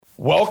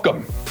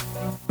Welcome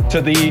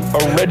to the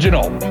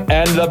original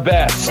and the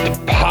best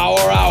Power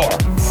Hour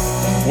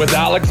with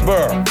Alex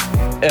Burr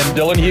and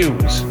Dylan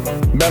Hughes,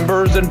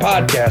 members and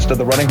podcast of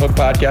the Running Hook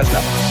Podcast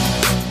Network.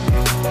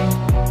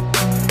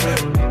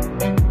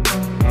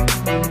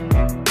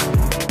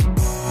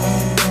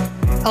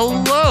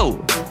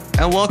 Hello,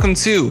 and welcome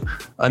to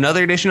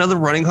another edition of the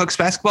Running Hooks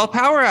Basketball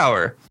Power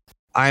Hour.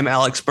 I'm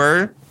Alex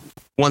Burr,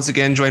 once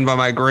again joined by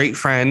my great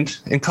friend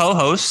and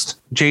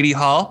co-host, J.D.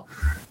 Hall.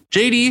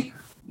 J.D.,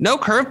 no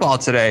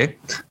curveball today,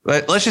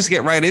 but let's just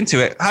get right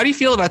into it. How do you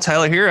feel about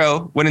Tyler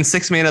Hero winning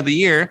Sixth Man of the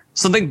Year,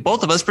 something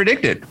both of us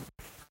predicted?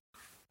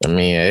 I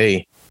mean,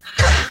 hey,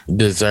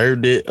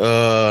 deserved it.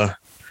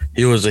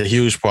 He was a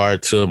huge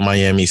part to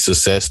Miami's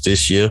success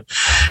this year.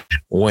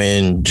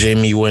 When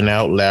Jimmy went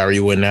out, Larry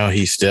went out,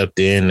 he stepped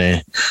in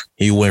and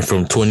he went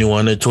from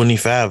 21 to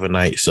 25 a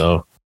night.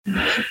 So,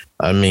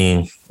 I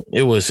mean,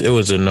 it was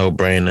a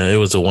no-brainer. It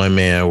was a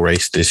one-man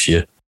race this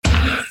year.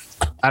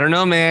 I don't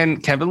know,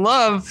 man. Kevin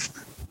Love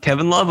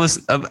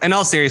was, in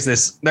all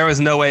seriousness, there was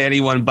no way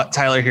anyone but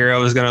Tyler Hero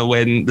was going to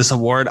win this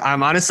award.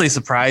 I'm honestly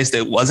surprised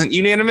it wasn't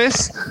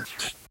unanimous.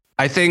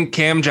 I think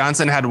Cam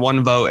Johnson had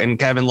one vote and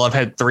Kevin Love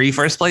had 3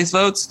 first place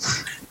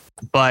votes,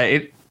 but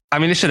it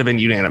should have been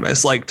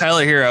unanimous. Like,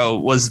 Tyler Hero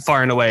was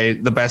far and away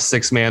the best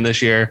sixth man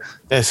this year.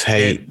 That's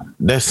hate.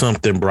 That's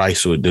something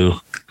Bryce would do.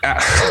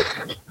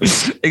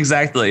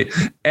 Exactly.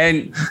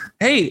 And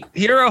hey,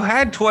 Hero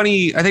had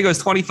 20, I think it was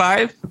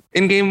 25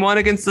 in game 1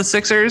 against the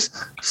Sixers.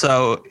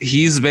 So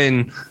he's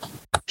been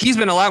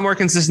a lot more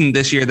consistent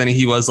this year than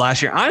he was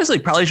last year. Honestly,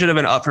 probably should have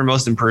been up for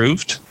most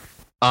improved.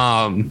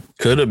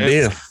 Could have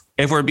been.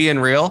 If we're being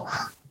real.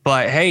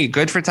 But hey,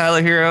 good for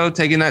Tyler Hero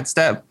taking that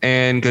step,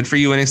 and good for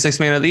you winning Sixth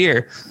Man of the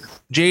Year.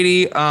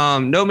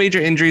 JD, no major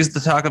injuries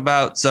to talk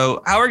about.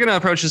 So how we're going to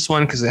approach this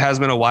one, because it has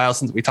been a while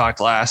since we talked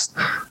last.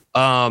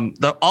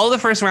 All the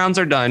first rounds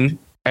are done,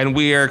 and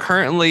we are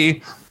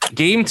currently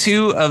game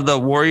 2 of the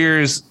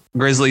Warriors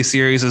Grizzlies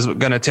series is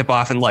going to tip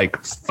off in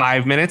like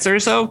 5 minutes or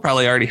so.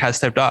 Probably already has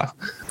tipped off.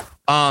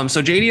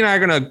 So JD and I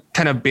are going to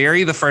kind of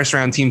bury the first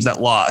round teams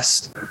that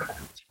lost.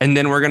 And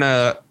then we're going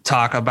to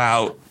talk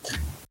about,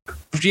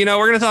 we're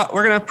going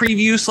to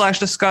preview /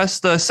 discuss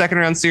the second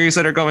round series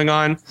that are going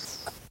on.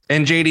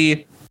 And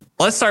JD,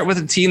 let's start with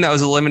a team that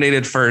was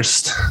eliminated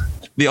first.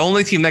 The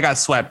only team that got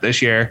swept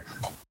this year,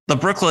 the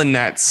Brooklyn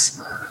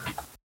Nets.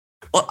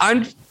 Well,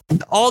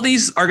 all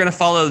these are going to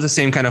follow the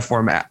same kind of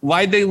format.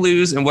 Why'd they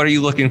lose, and what are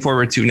you looking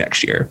forward to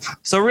next year?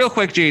 So real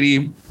quick,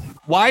 JD,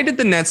 why did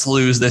the Nets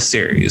lose this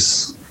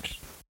series?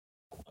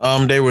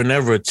 They were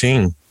never a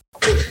team.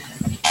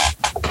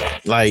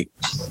 Like,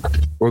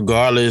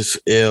 regardless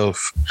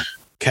if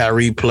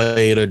Kyrie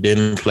played or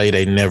didn't play,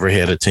 they never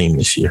had a team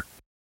this year,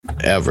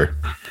 ever.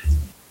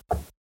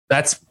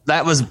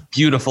 That was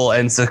beautiful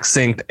and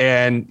succinct.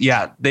 And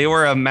yeah, they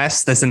were a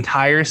mess this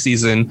entire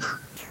season.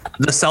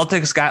 The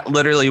Celtics got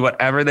literally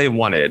whatever they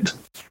wanted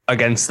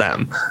against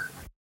them.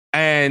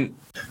 And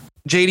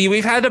JD,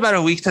 we've had about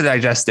a week to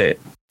digest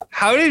it.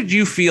 How did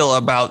you feel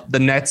about the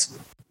Nets,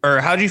 or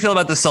how did you feel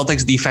about the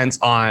Celtics defense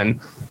on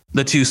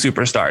the 2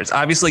 superstars?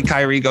 Obviously,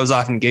 Kyrie goes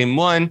off in game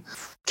 1.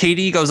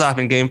 KD goes off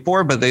in game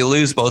 4, but they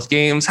lose both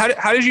games. How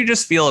did you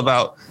just feel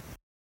about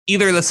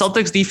either the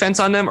Celtics defense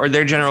on them or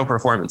their general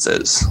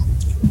performances?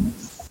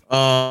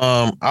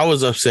 I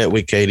was upset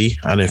with KD.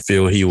 I didn't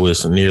feel he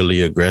was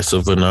nearly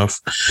aggressive enough.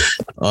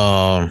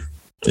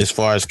 As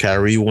far as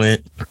Kyrie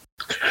went,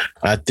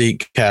 I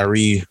think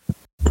Kyrie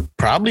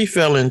probably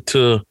fell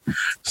into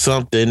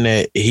something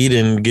that he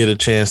didn't get a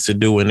chance to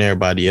do when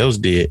everybody else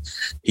did.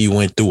 He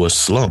went through a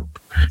slump.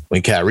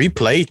 When Kyrie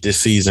played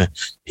this season,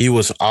 he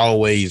was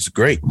always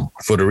great,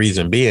 for the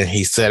reason being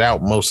he sat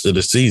out most of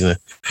the season.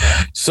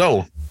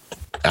 So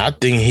I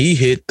think he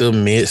hit the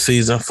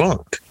mid-season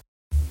funk.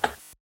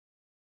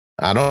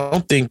 I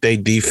don't think their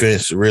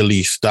defense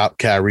really stopped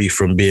Kyrie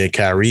from being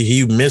Kyrie.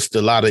 He missed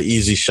a lot of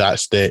easy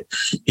shots that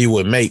he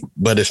would make,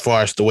 but as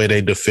far as the way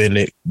they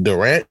defended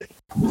Durant,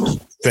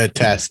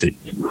 fantastic.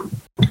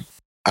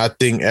 I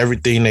think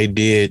everything they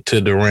did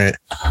to Durant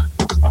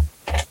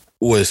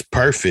was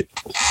perfect.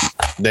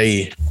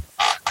 They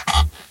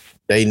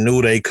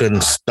knew they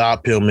couldn't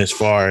stop him as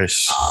far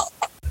as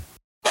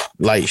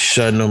like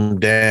shutting him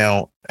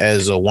down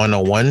as a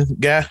one-on-one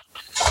guy.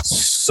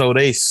 So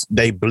they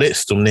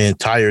blitzed him the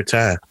entire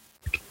time.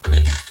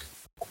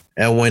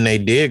 And when they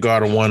did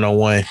guard a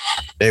one-on-one,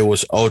 they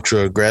was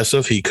ultra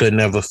aggressive. He could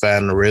never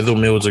find the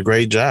rhythm. It was a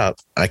great job.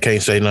 I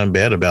can't say nothing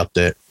bad about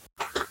that.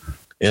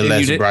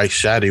 Unless Bryce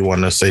Shotty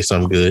want to say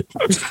something good.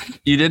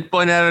 You did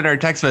point out in our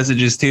text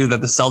messages, too,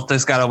 that the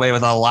Celtics got away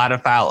with a lot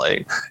of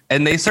fouling.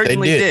 And they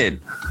certainly did.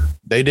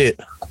 They did.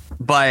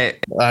 But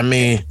I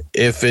mean,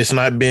 if it's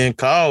not being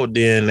called,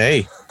 then,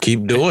 hey,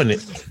 keep doing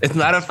it. It's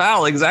not a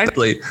foul.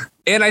 Exactly.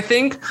 And I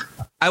think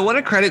I want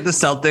to credit the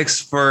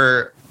Celtics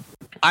for,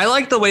 I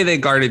like the way they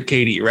guarded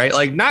KD, right?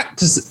 Like, not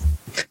just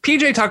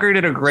PJ Tucker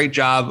did a great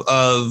job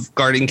of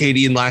guarding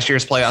KD in last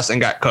year's playoffs and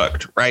got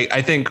cooked, right?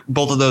 I think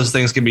both of those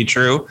things can be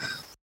true.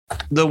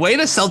 the way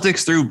the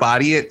Celtics threw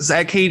body at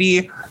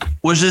KD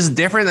was just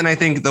different than I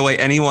think the way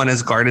anyone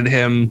has guarded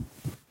him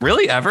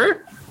really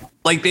ever.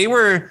 Like they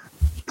were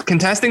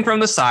contesting from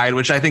the side,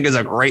 which I think is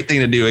a great thing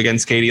to do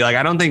against KD. Like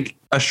I don't think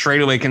a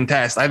straightaway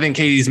contest. I think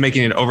KD's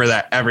making it over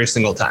that every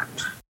single time.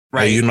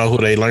 Right. Hey, you know who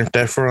they learned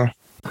that from?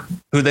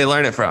 Who they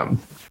learn it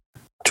from?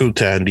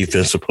 2-time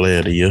defensive player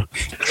of the year.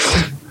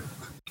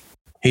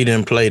 He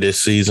didn't play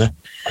this season,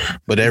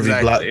 but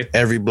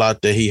every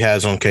block that he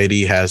has on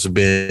KD has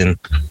been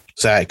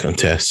side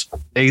contests.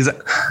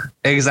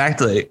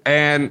 Exactly.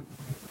 And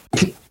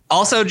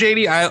also,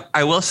 JD,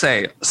 I will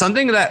say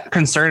something that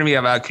concerned me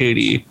about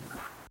KD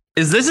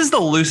is this is the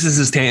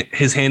loosest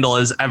his handle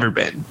has ever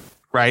been,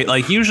 right?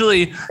 Like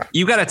usually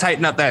you got to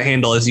tighten up that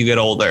handle as you get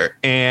older.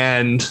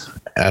 And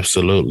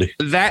absolutely,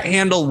 that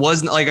handle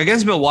wasn't like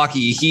against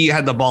Milwaukee. He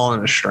had the ball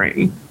on a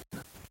string.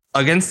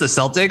 Against the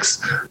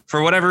Celtics,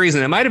 for whatever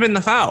reason, it might have been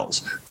the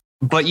fouls,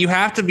 but you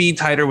have to be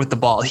tighter with the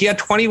ball. He had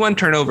 21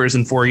 turnovers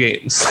in 4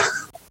 games.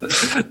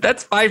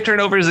 That's 5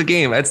 turnovers a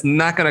game. That's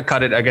not going to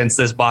cut it against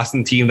this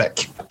Boston team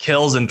that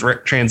kills in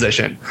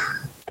transition,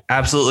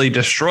 absolutely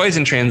destroys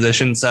in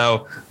transition.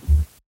 So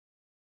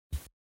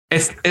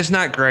it's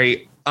not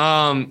great.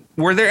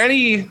 Were there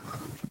any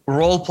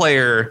role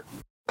player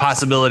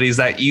possibilities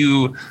that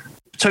you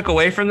took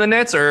away from the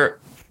Nets, or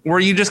were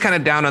you just kind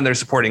of down on their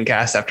supporting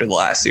cast after the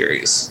last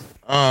series?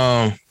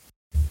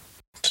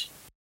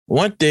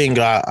 One thing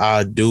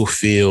I do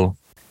feel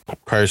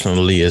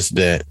personally is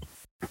that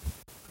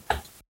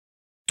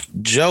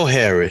Joe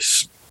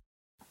Harris,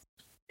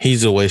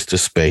 he's a waste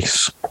of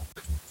space.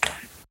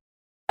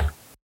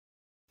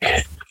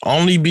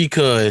 Only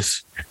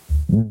because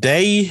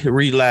they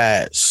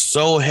relied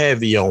so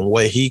heavy on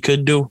what he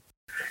could do,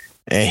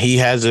 and he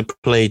hasn't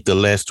played the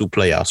last 2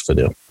 playoffs for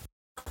them.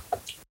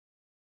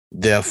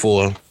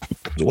 Therefore,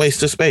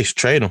 waste of space.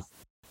 Trade him.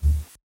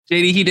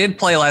 JD, he did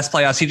play last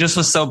playoffs. He just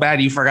was so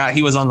bad you forgot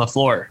he was on the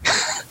floor.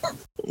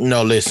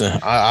 No, listen,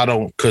 I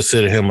don't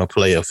consider him a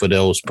player for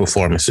those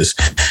performances.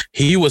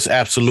 He was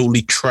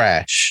absolutely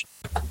trash.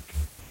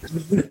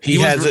 He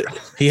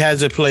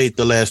hasn't played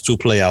the last 2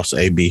 playoffs,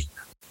 AB.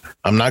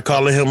 I'm not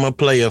calling him a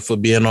player for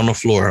being on the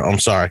floor. I'm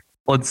sorry.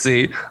 Let's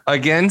see.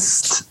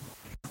 Against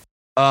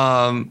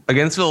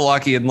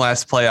Milwaukee in the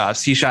last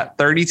playoffs, he shot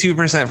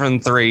 32%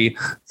 from 3,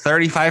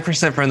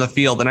 35% from the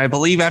field. And I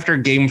believe after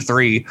game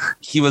 3,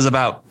 he was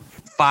about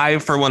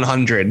 5 for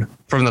 100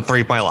 from the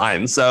 3-point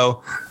line.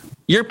 So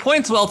your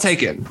point's well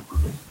taken.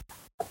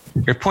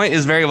 Your point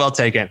is very well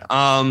taken.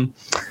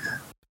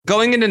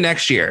 Going into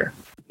next year,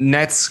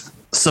 Nets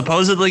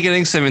supposedly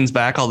getting Simmons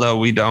back, although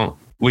we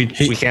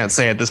can't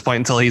say at this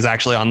point until he's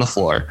actually on the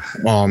floor.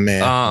 Oh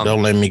man,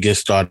 don't let me get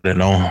started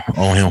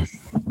on him.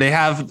 They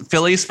have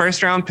Philly's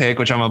first round pick,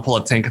 which I'm going to pull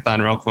up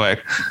Tankathon real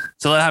quick.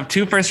 So they'll have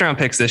 2 first round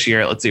picks this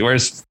year. Let's see.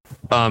 Where's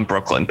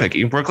Brooklyn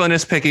picking? Brooklyn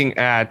is picking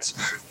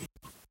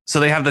so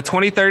they have the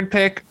 23rd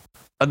pick.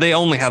 They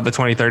only have the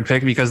 23rd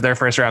pick because their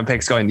first round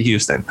pick's going to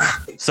Houston.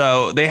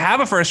 So they have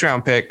a first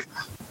round pick.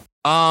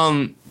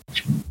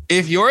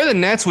 If you're the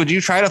Nets, would you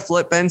try to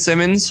flip Ben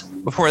Simmons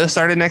before the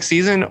start of next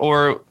season,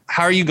 or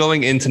how are you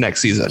going into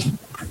next season?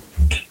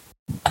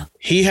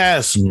 He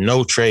has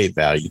no trade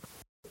value.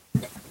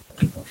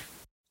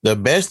 The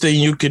best thing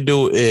you could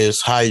do is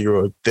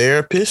hire a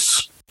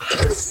therapist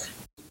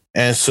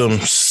and some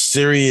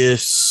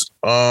serious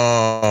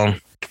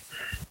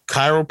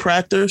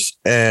chiropractors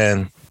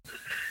and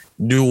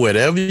do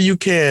whatever you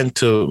can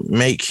to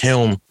make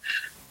him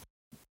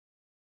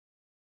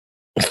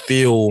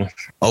feel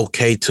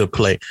okay to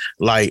play.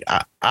 Like,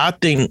 I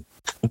think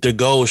the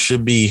goal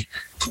should be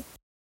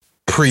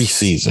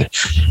preseason.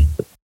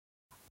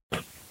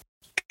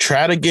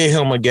 Try to get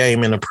him a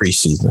game in the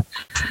preseason.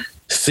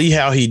 See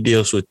how he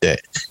deals with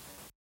that.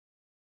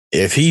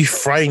 If he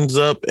frightens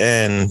up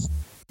and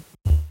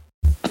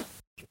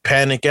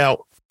panic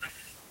out,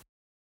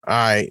 all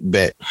right,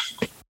 bet.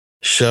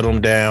 Shut him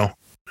down.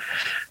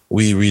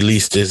 We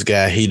release this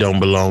guy. He don't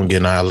belong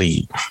in our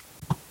league.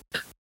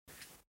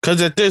 Because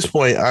at this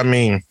point, I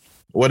mean,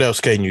 what else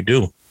can you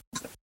do?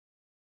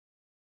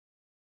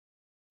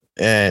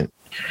 And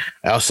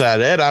outside of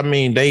that, I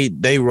mean,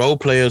 they role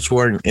players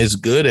weren't as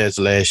good as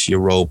last year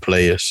role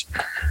players,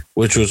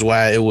 which was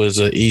why it was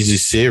an easy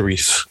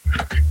series.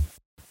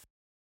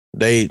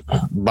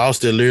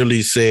 Boston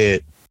literally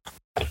said,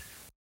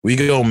 we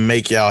gonna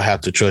make y'all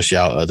have to trust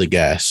y'all other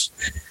guys,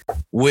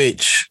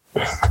 which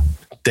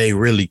they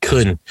really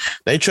couldn't.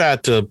 They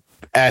tried to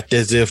act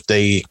as if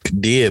they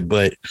did,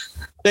 but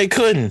they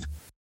couldn't.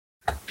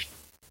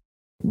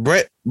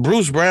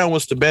 Bruce Brown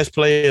was the best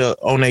player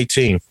on a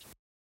team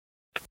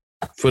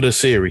for the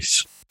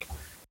series.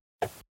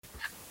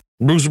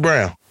 Bruce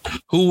Brown,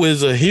 who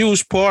is a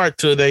huge part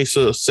to their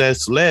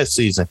success last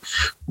season.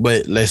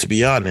 But let's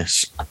be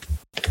honest,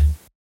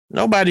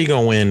 nobody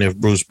gonna win if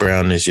Bruce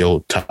Brown is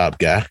your top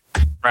guy.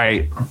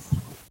 Right.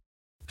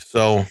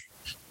 So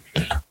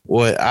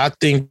what I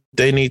think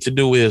they need to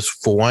do is,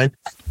 for one,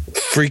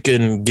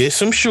 freaking get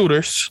some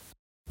shooters.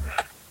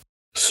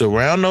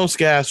 Surround those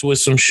guys with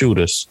some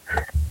shooters.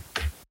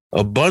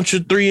 a bunch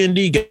of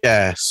 3-and-D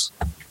guys.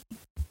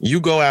 You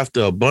go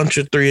after a bunch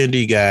of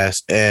 3-and-D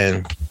guys,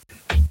 and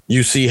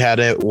you see how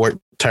that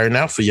turn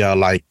out for y'all.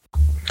 Like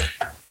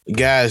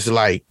guys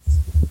like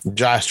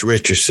Josh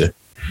Richardson,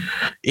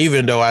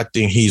 even though I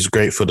think he's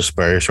great for the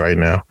Spurs right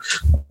now.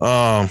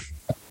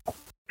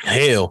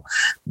 Hell,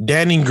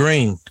 Danny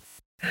Green.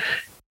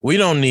 We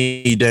don't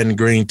need Danny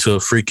Green to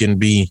freaking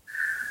be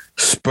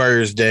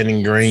Spurs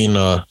Danny Green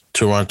or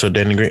Toronto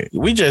Danny Green.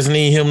 We just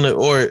need him to,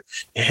 or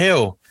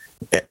hell,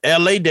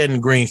 LA Danny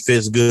Green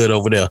fits good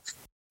over there.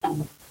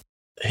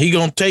 He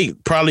gonna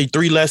take probably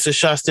 3 lesser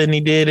shots than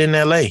he did in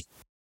LA.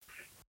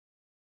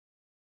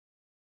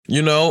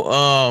 You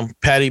know,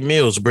 Patty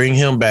Mills, bring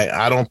him back.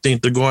 I don't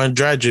think the Goran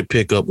Dragic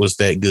pickup was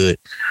that good.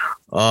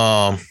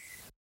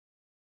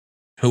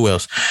 Who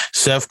else?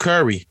 Seth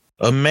Curry,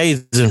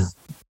 amazing.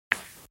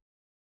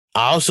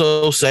 I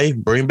also say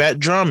bring back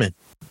Drummond.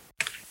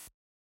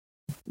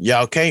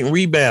 Y'all can't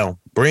rebound.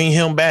 Bring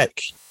him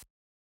back.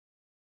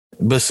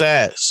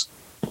 Besides,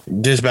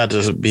 this about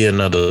to be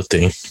another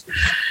thing.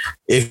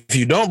 If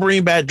you don't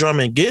bring back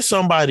Drummond, get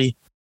somebody,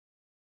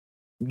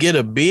 get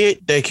a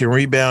bid that can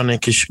rebound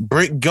and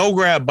can go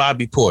grab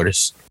Bobby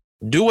Portis.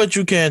 Do what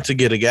you can to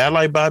get a guy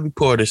like Bobby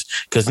Portis,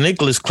 because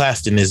Nicholas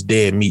Claxton is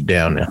dead meat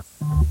down there.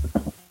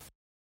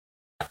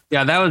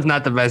 Yeah, that was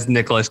not the best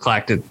Nicholas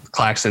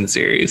Claxton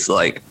series.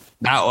 Like,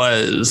 that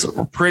was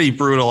pretty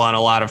brutal on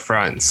a lot of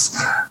fronts.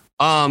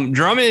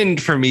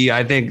 Drummond, for me,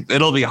 I think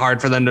it'll be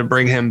hard for them to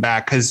bring him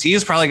back because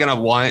he's probably going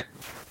to want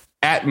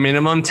at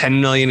minimum $10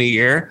 million a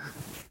year.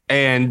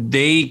 And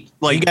he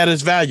got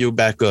his value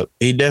back up.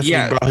 He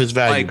definitely brought his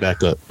value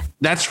back up.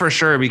 That's for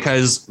sure,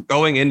 because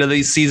going into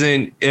the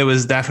season, it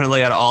was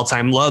definitely at an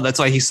all-time low. That's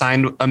why he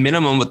signed a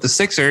minimum with the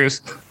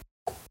Sixers.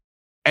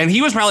 And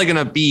he was probably going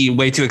to be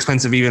way too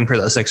expensive even for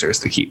the Sixers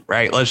to keep,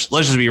 right? Let's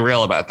just be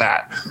real about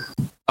that.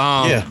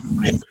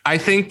 I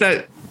think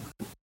that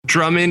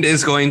Drummond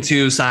is going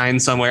to sign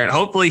somewhere, and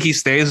hopefully he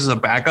stays as a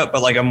backup,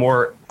 but like a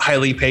more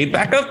highly paid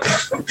backup,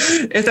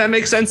 if that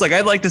makes sense. Like,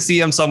 I'd like to see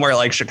him somewhere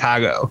like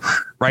Chicago,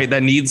 right?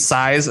 That needs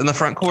size in the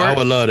front court. I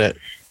would love that.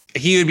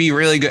 He would be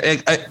really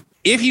good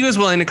if he was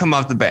willing to come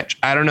off the bench.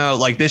 I don't know.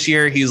 Like, this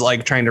year, he's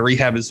like trying to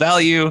rehab his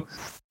value,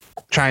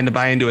 trying to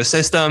buy into a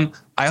system.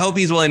 I hope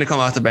he's willing to come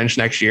off the bench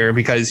next year,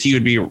 because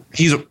he's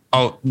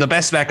the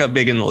best backup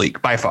big in the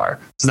league by far.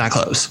 It's not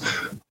close.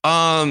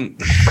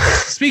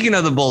 Speaking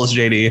of the Bulls,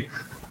 JD,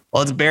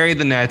 let's bury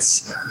the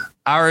Nets.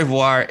 Au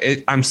revoir.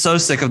 I'm so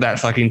sick of that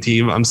fucking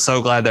team. I'm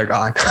so glad they're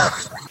gone.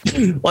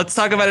 Let's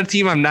talk about a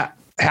team I'm not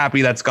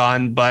happy that's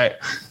gone, but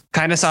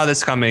kind of saw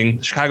this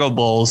coming. Chicago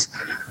Bulls.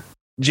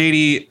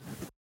 JD,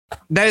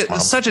 that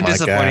was such a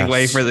disappointing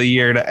way for the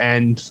year to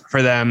end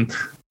for them.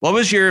 What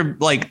was your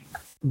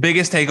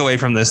biggest takeaway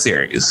from this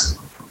series?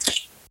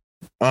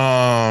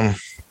 The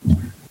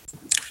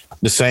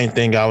same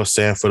thing I was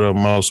saying for the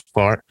most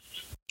part.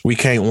 We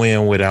can't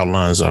win without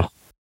Lonzo.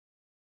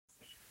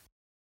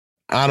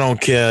 I don't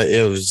care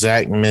if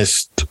Zach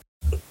missed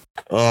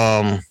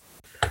that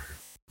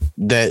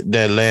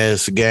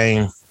last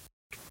game.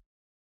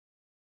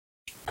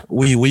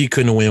 We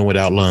couldn't win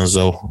without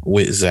Lonzo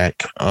with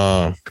Zach.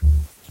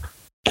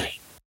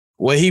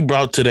 What he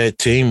brought to that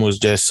team was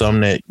just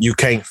something that you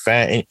can't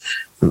find.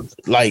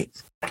 Like,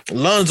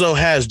 Lonzo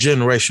has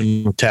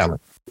generational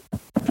talent.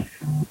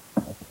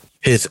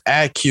 His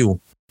IQ,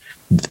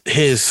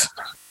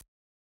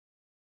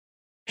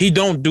 he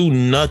don't do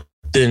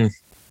nothing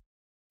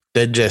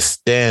that just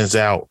stands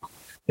out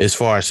as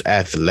far as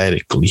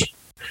athletically.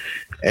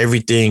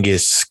 Everything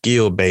is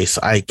skill-based,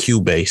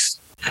 IQ-based.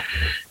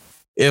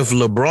 If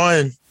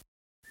LeBron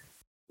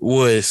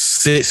was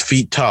 6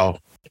 feet tall,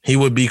 he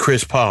would be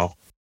Chris Paul.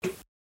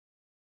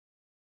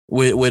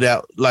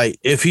 Without,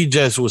 if he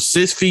just was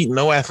 6 feet,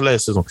 no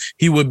athleticism,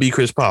 he would be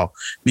Chris Paul,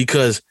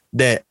 because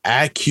that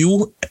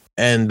IQ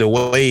and the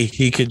way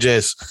he could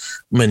just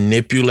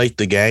manipulate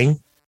the game,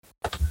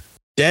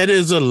 that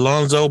is a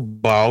Lonzo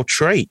Ball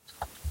trait.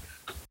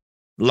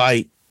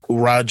 Like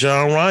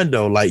Rajon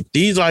Rondo,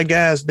 these are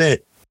guys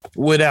that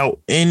without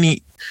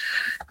any,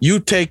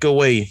 you take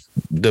away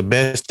the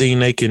best thing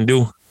they can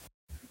do,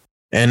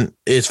 and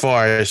as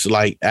far as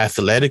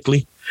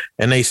athletically,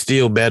 and they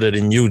still better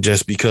than you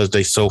just because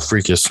they so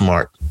freaking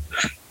smart.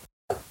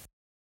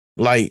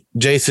 Like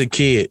Jason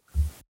Kidd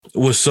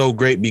was so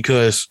great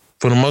because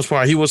for the most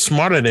part, he was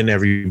smarter than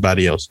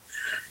everybody else.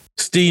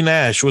 Steve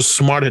Nash was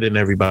smarter than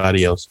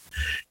everybody else.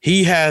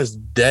 He has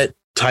that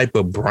type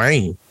of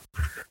brain.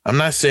 I'm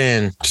not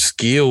saying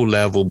skill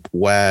level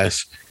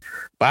wise,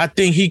 but I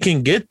think he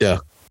can get there.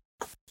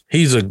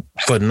 He's a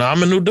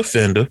phenomenal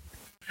defender.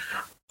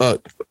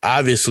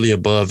 Obviously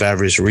above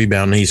average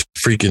rebound. He's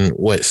freaking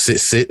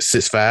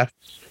 6'6",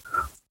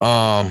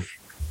 6'5".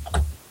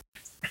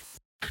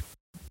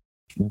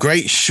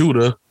 Great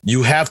shooter.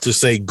 You have to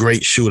say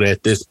great shooter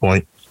at this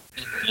point.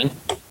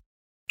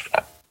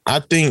 I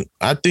think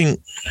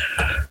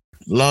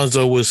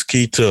Lonzo was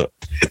key to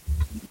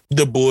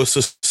the Bulls'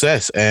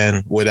 success,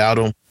 and without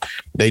him,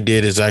 they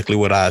did exactly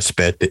what I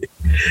expected.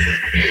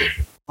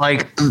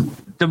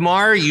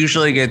 DeMar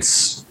usually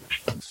gets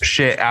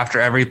shit after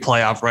every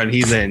playoff run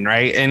he's in,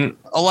 right? And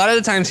a lot of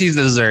the times he's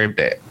deserved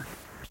it.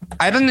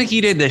 I don't think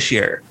he did this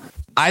year.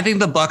 I think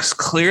the Bucks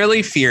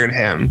clearly feared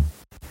him,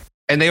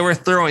 and they were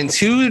throwing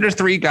 2 to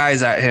 3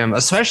 guys at him,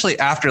 especially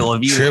after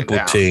LaVine triple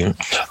went down. team.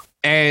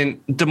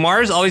 And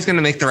DeMar is always going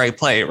to make the right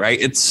play, right?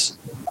 It's,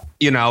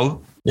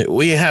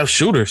 we have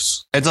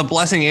shooters. It's a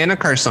blessing and a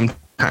curse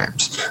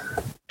sometimes.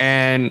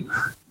 And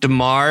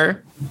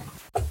DeMar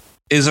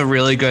is a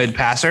really good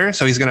passer,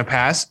 so he's going to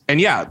pass.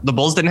 And yeah, the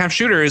Bulls didn't have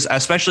shooters,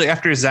 especially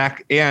after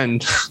Zach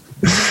LaVine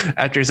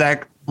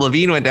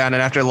went down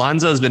and after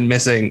Lonzo's been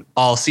missing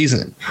all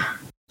season.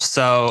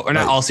 So, or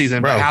not all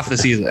season, but half the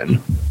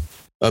season.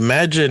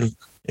 Imagine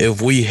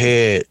if we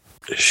had,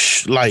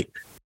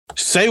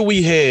 say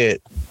we had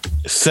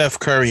Seth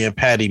Curry and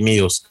Patty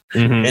Mills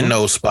in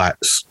those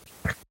spots.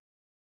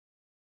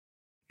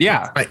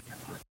 Yeah.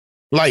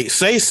 Like,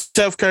 say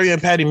Steph Curry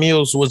and Patty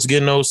Mills was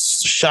getting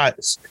those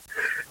shots.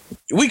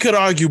 We could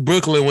argue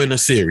Brooklyn win the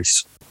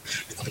series.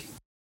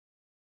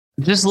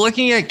 Just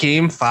looking at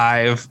game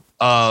 5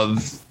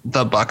 of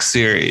the Bucks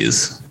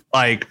series,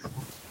 like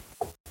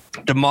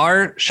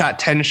DeMar shot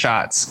 10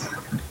 shots.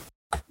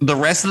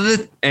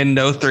 And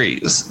no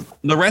threes.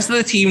 The rest of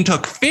the team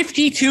took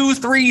 52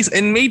 threes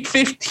and made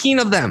 15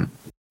 of them.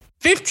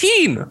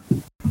 15.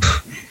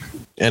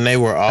 And they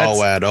were all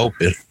wide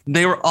open.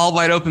 They were all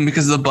wide open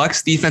because the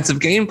Bucks' defensive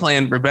game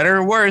plan, for better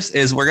or worse,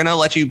 is we're going to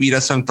let you beat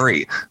us from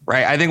 3,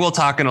 right? I think we'll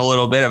talk in a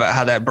little bit about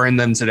how that burned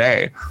them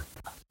today.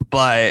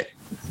 But,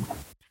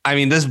 I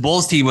mean, this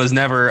Bulls team was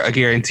never a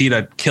guarantee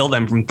to kill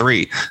them from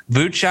 3.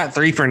 Vooch shot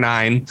 3 for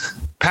 9.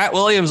 Pat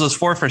Williams was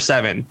 4 for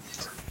 7.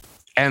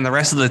 And the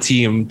rest of the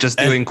team, just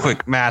doing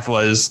quick math,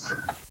 was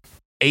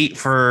 8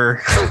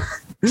 for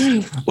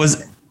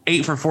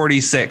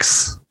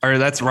 46. Or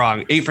that's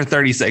wrong. 8 for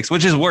 36,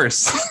 which is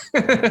worse.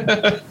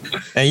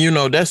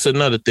 And, that's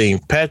another thing.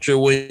 Patrick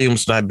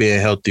Williams not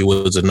being healthy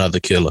was another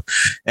killer.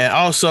 And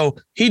also,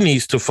 he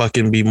needs to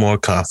fucking be more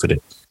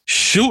confident.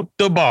 Shoot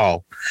the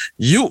ball.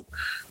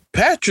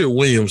 Patrick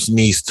Williams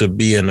needs to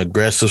be an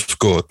aggressive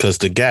scorer because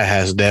the guy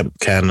has that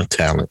kind of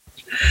talent.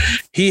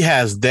 He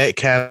has that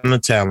kind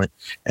of talent.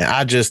 And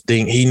I just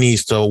think he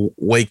needs to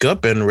wake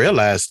up and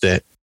realize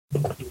that.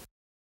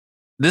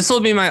 This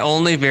will be my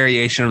only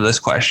variation of this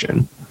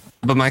question.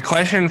 But my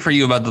question for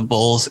you about the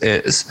Bulls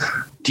is,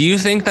 do you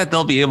think that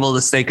they'll be able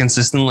to stay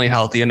consistently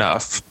healthy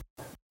enough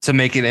to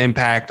make an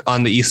impact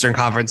on the Eastern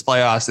Conference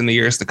playoffs in the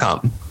years to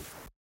come?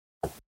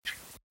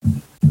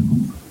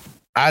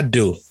 I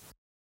do.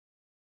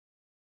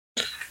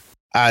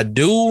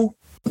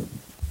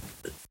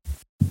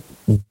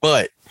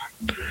 But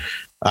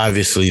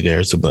obviously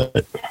there's a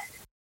but.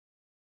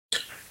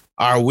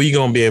 Are we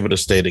going to be able to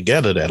stay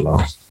together that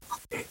long?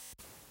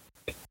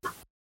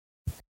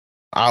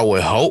 I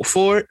would hope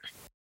for it,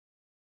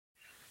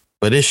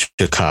 but it's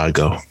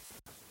Chicago.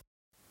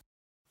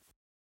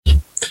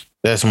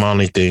 That's my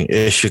only thing.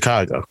 It's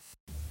Chicago.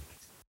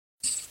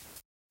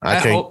 I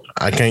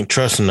can't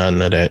trust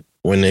none of that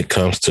when it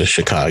comes to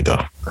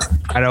Chicago.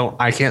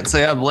 I can't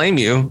say I blame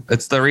you.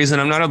 It's the reason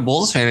I'm not a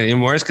Bulls fan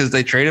anymore is because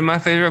they traded my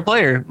favorite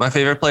player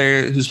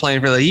who's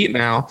playing for the Heat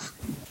now.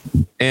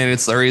 And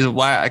it's the reason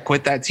why I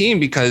quit that team,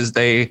 because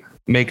they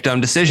make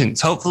dumb decisions.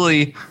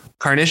 Hopefully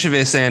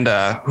Karnisovas and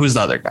who's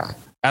the other guy?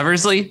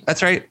 Eversley.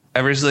 That's right.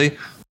 Eversley.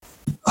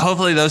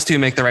 Hopefully those two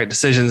make the right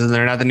decisions and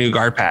they're not the new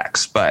guard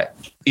packs. But,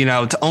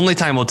 only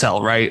time will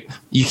tell, right?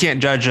 You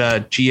can't judge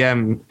a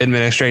GM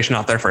administration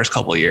off their first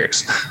couple of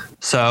years.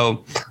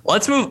 So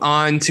let's move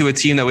on to a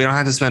team that we don't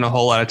have to spend a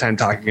whole lot of time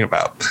talking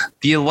about.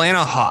 The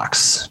Atlanta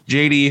Hawks.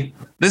 JD,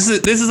 this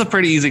is a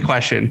pretty easy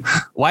question.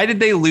 Why did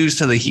they lose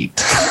to the Heat?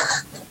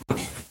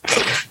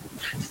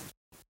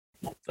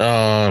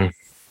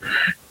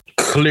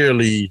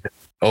 Clearly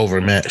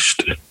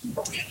overmatched.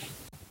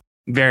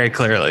 Very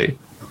clearly.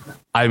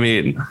 I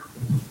mean,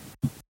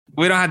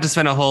 we don't have to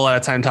spend a whole lot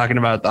of time talking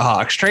about the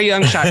Hawks. Trae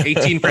Young shot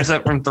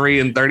 18% from 3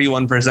 and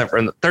 32%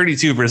 from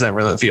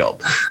the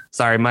field.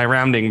 Sorry, my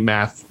rounding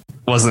math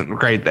wasn't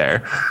great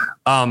there.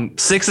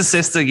 6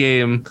 assists a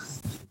game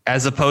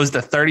as opposed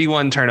to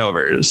 31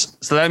 turnovers.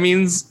 So that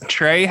means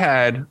Trae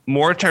had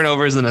more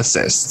turnovers than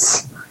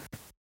assists.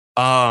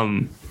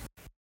 Yeah.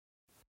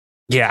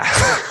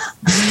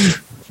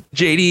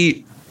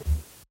 JD,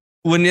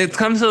 when it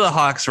comes to the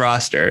Hawks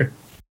roster,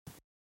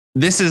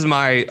 this is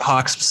my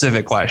Hawks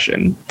specific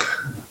question.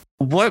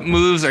 What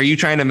moves are you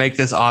trying to make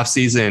this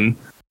offseason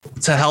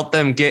to help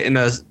them get in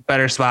a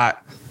better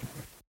spot?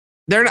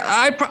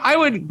 I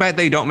would bet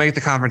they don't make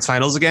the conference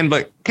finals again,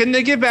 but can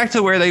they get back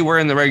to where they were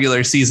in the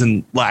regular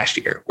season last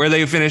year, where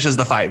they finished as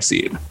the 5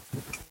 seed?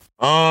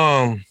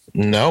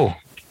 No.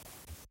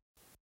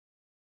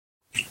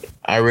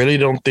 I really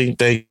don't think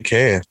they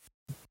can.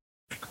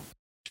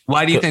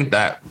 Why do you think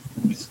that?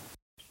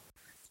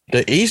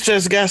 The East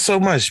just got so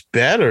much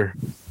better.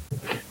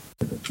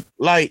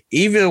 Like,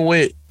 even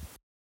with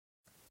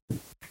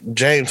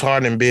James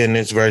Harden being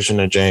this version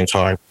of James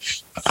Harden,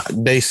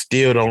 they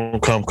still don't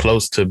come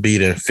close to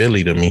beating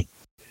Philly to me.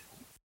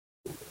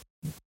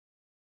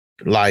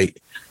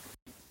 Like,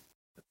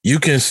 you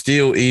can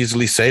still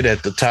easily say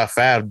that the top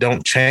 5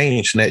 don't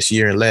change next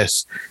year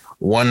unless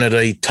one of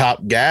the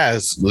top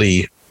guys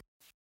leave.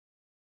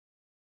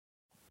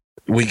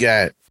 We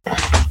got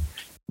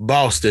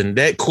Boston.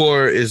 That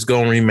core is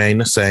going to remain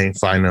the same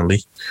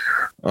finally.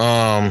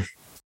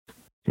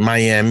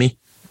 Miami.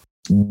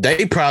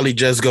 They probably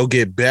just go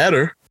get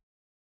better.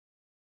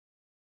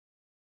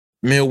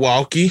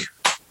 Milwaukee.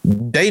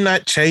 They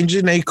not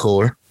changing their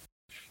core.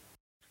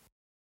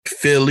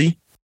 Philly.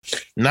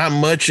 Not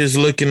much is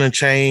looking to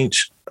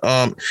change.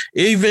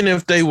 Even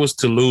if they was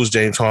to lose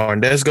James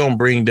Harden, that's going to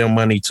bring them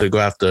money to go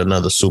after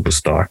another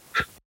superstar.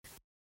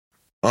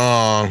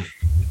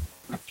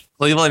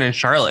 Cleveland and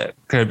Charlotte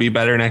could be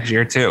better next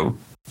year too.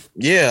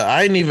 Yeah,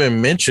 I didn't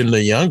even mention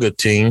the younger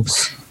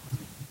teams.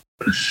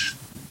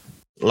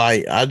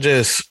 Like, I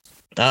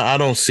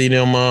don't see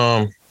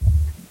them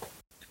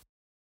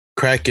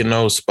cracking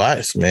those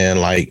spots, man.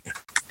 Like,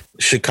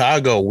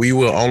 Chicago, we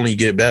will only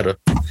get better.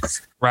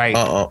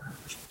 Right.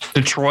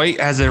 Detroit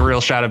has a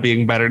real shot of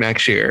being better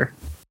next year.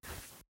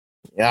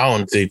 Yeah, I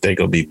don't think they're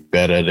going to be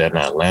better than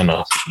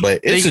Atlanta, but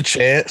it's a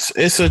chance.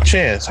 It's a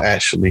chance,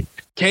 actually.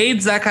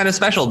 Cade's that kind of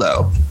special,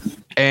 though.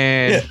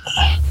 And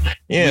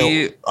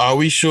are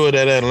we sure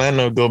that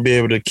Atlanta going to be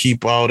able to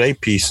keep all their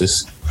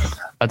pieces?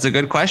 That's a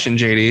good question,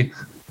 JD.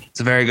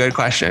 It's a very good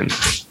question.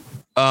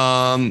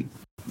 I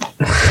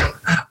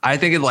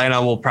think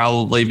Atlanta will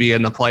probably be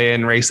in the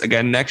play-in race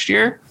again next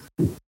year.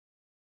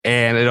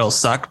 And it'll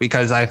suck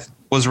because I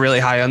was really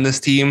high on this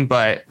team,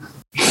 but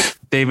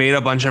they made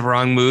a bunch of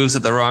wrong moves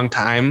at the wrong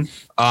time.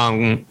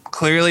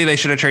 Clearly, they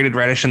should have traded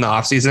Reddish in the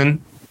offseason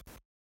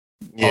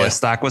while his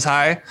stock was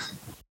high.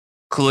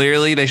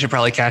 Clearly, they should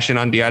probably cash in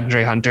on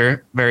DeAndre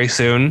Hunter very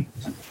soon.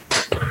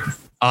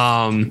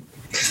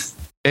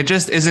 It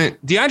just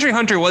isn't. DeAndre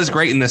Hunter was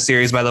great in this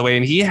series, by the way,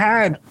 and he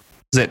had,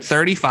 was it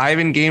 35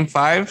 in Game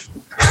 5?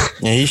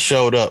 Yeah, he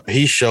showed up.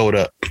 He showed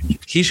up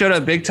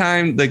big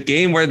time. The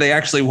game where they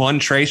actually won,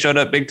 Trey showed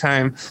up big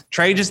time.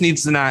 Trey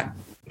needs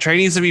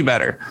to be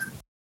better.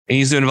 He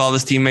needs to involve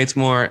his teammates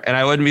more. And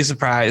I wouldn't be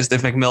surprised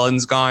if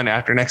McMillan's gone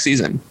after next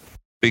season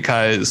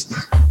because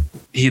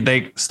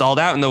they stalled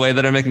out in the way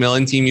that a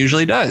McMillan team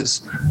usually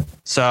does.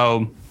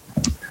 So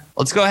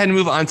let's go ahead and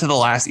move on to the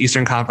last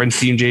Eastern Conference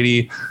team,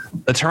 JD.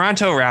 The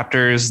Toronto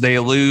Raptors, they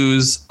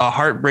lose a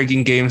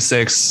heartbreaking Game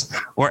 6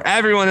 where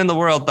everyone in the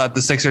world thought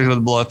the Sixers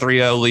would blow a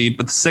 3-0 lead,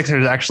 but the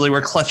Sixers actually were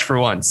clutch for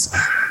once.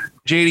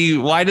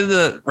 JD, why did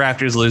the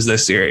Raptors lose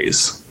this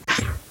series?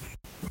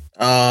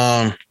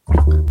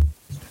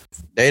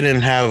 They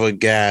didn't have a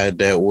guy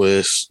that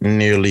was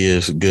nearly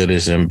as good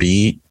as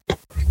Embiid.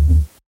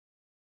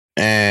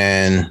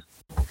 And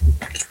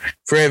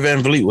Fred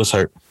VanVleet was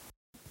hurt.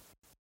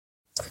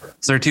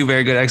 So there are two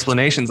very good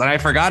explanations. And I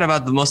forgot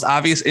about the most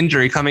obvious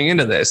injury coming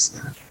into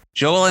this.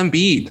 Joel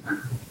Embiid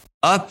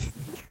up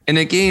in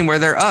a game where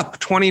they're up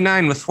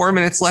 29 with 4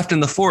 minutes left in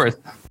the fourth.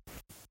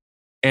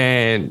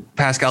 And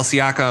Pascal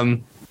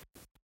Siakam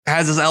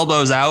has his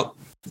elbows out,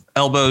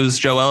 elbows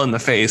Joel in the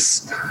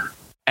face.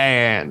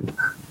 And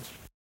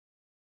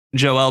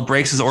Joel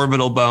breaks his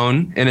orbital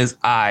bone in his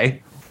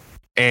eye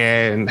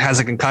and has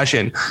a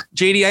concussion.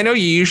 JD, I know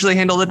you usually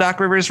handle the Doc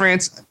Rivers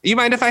rants. You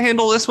mind if I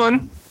handle this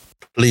one?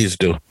 Please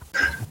do.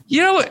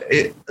 You know,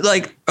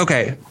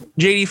 okay,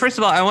 JD, first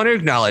of all, I want to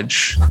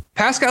acknowledge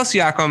Pascal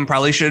Siakam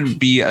probably should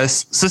be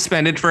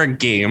suspended for a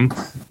game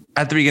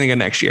at the beginning of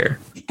next year,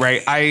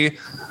 right?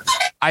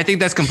 I think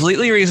that's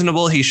completely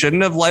reasonable. He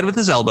shouldn't have led with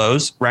his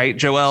elbows, right?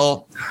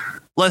 Joel,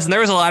 listen, there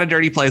was a lot of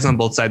dirty plays on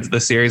both sides of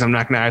the series. I'm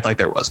not going to act like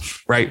there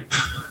was, right?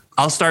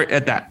 I'll start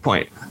at that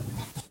point.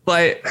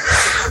 But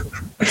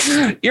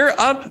you're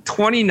up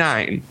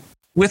 29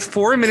 with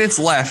 4 minutes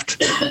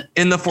left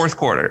in the fourth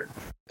quarter.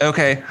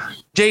 Okay.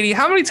 JD,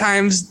 how many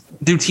times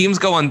do teams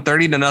go on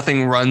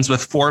 30-0 runs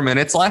with 4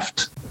 minutes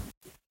left?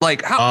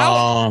 Like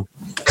how?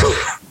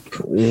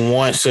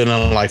 Once in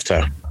a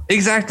lifetime.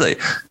 Exactly.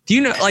 Do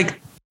you know, like,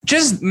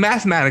 just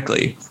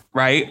mathematically,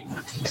 right?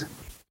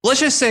 Let's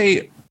just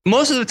say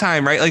most of the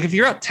time, right? Like if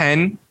you're up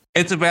 10,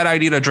 it's a bad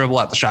idea to dribble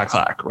out the shot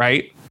clock,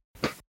 right?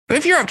 But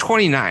if you're up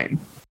 29,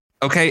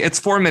 okay, it's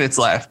 4 minutes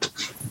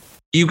left.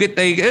 They get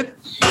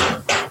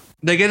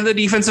the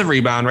defensive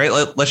rebound, right?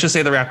 Let's just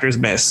say the Raptors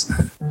miss.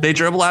 They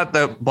dribble out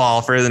the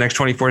ball for the next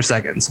 24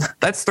 seconds.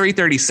 That's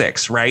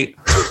 3:36, right?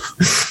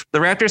 The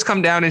Raptors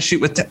come down and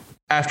shoot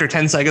after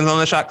 10 seconds on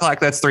the shot clock.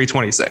 That's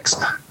 3:26.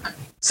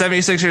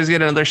 76ers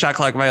get another shot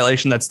clock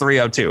violation. That's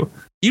 3:02.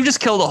 You just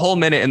killed a whole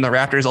minute and the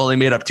Raptors only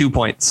made up 2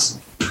 points,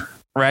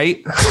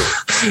 right?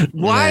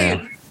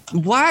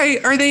 Why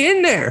are they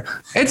in there?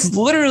 It's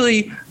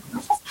literally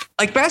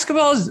like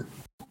basketball is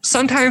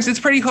sometimes it's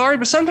pretty hard,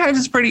 but sometimes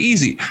it's pretty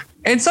easy.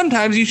 And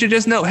sometimes you should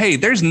just know, hey,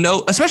 there's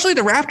no, especially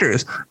the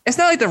Raptors. It's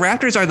not like the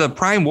Raptors are the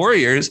prime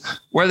Warriors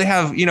where they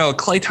have,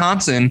 Klay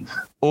Thompson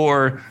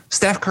or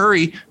Steph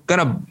Curry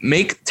gonna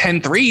make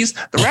 10 threes.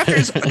 The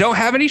Raptors don't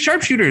have any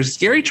sharpshooters.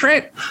 Gary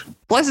Trent,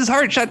 bless his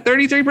heart, shot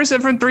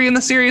 33% from three in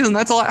the series, and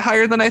that's a lot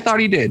higher than I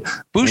thought he did.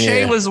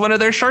 Boucher was one of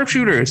their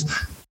sharpshooters.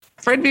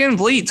 Fred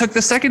VanVleet took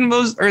the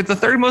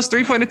third most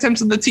 3-point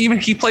attempts in the team,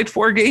 and he played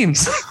 4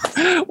 games.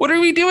 What are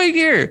we doing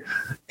here?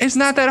 It's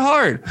not that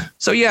hard.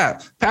 So yeah,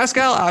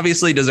 Pascal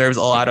obviously deserves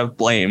a lot of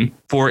blame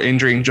for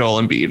injuring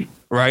Joel Embiid,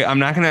 right? I'm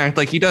not going to act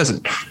like he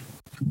doesn't,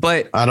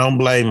 but I don't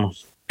blame him.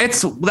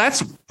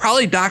 That's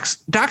probably Doc's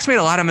made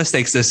a lot of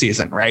mistakes this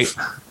season, right?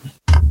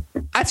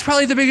 That's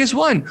probably the biggest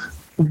one.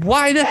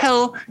 Why the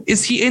hell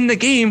is he in the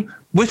game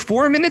with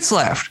 4 minutes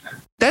left?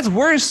 That's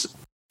worse.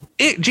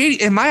 JD,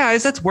 in my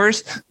eyes, that's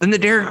worse than the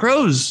Derrick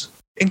Rose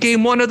in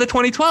game 1 of the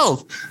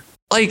 2012.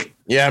 Like,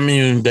 yeah, I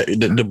mean,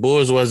 the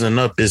Bulls wasn't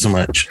up as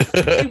much.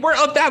 they weren't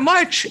up that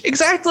much.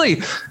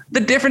 Exactly.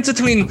 The difference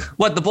between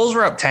the Bulls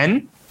were up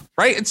 10,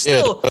 right? It's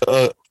still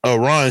a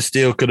run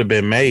still could have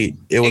been made.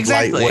 It was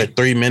exactly. like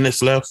 3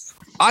 minutes left.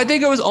 I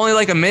think it was only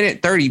like a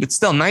minute 30, but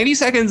still 90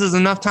 seconds is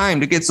enough time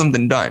to get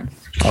something done.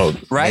 Oh,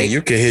 right. Man,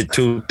 you could hit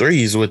 2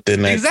 threes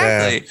within that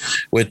time,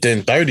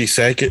 within 30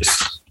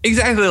 seconds.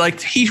 Exactly.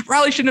 Like he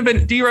probably shouldn't have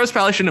been. D Rose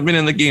probably shouldn't have been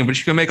in the game, but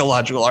you can make a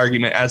logical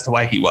argument as to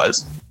why he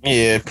was.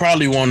 Yeah,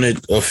 probably wanted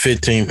a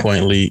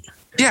 15-point lead.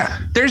 Yeah,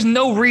 there's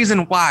no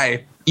reason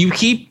why you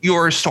keep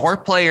your star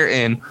player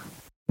in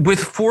with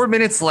 4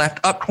 minutes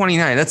left, up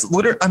 29. That's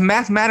literally a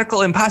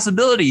mathematical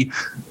impossibility,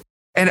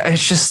 and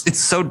it's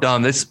so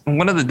dumb. It's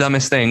one of the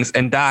dumbest things.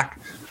 And Doc,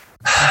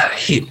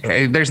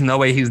 there's no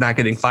way he's not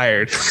getting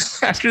fired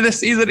after this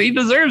season. He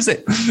deserves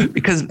it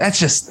because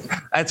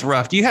that's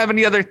rough. Do you have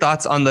any other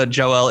thoughts on the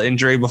Joel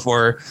injury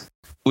before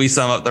we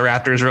sum up the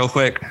Raptors real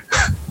quick?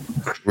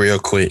 Real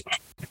quick.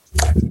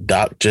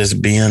 Doc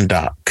just being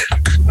Doc.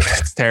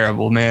 It's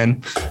terrible,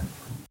 man.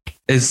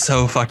 It's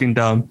so fucking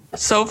dumb.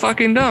 So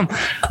fucking dumb.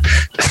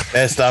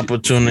 Best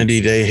opportunity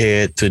they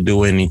had to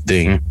do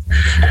anything.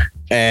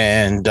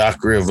 And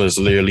Doc Rivers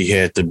literally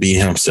had to be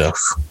himself.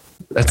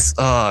 That's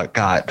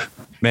God,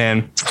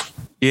 man.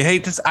 You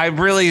hate this.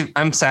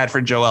 I'm sad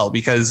for Joel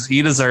because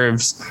he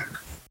deserves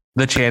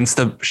the chance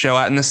to show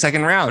out in the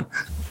second round.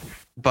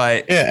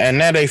 But yeah, and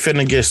now they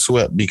finna get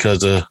swept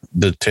because of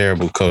the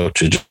terrible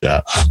coaching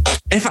job.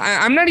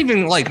 I'm not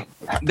even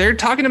they're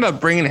talking about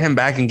bringing him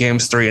back in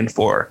games 3 and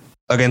 4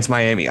 against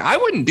Miami. I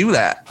wouldn't do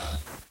that.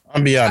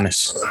 I'll be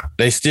honest.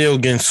 They still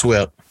getting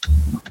swept.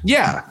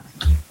 Yeah.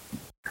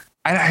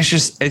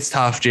 It's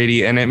tough,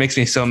 JD, and it makes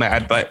me so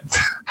mad. But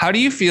how do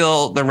you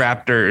feel the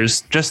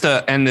Raptors, just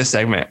to end this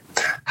segment,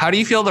 how do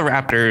you feel the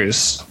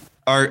Raptors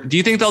do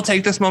you think they'll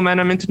take this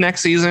momentum into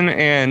next season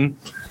and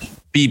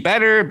be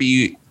better? Do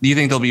you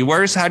think they'll be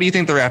worse? How do you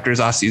think the Raptors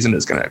off season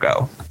is going to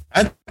go?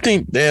 I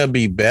think they'll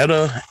be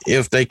better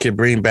if they could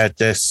bring back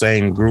that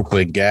same group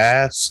of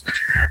guys.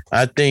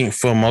 I think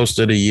for most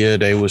of the year,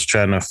 they was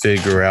trying to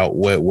figure out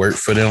what worked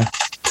for them.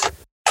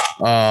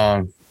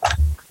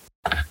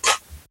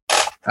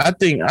 I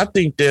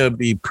think they'll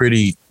be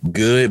pretty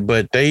good,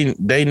 but they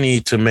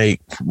need to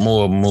make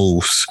more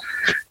moves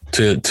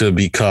to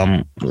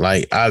become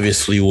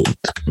obviously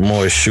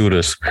more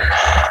shooters.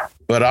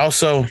 But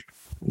also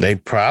they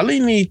probably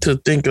need to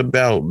think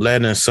about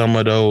letting some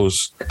of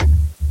those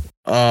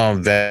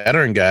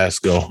veteran guys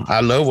go.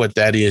 I love what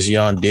that is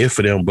Young did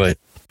for them, but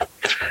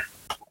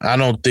I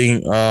don't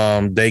think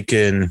they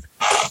can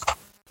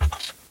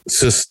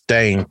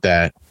sustain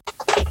that.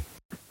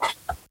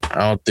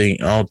 I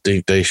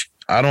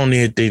don't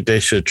even think they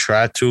should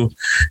try to,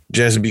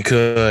 just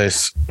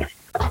because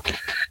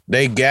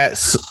they got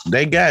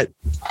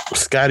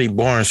Scotty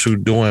Barnes who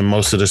doing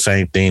most of the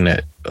same thing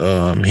that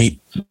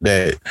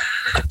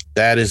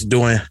that is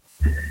doing.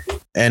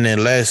 And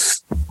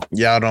unless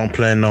y'all don't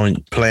plan on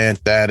playing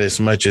that as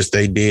much as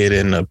they did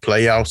in the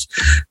playoffs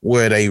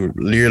where they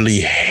literally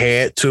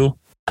had to,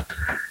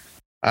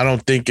 I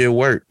don't think it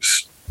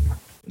works.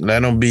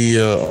 Let them be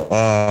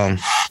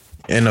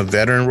in a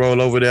veteran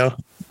role over there.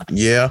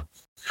 Yeah.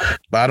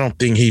 But I don't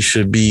think he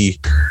should be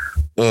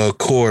a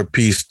core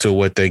piece to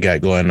what they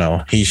got going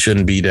on. He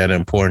shouldn't be that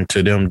important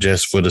to them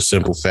just for the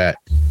simple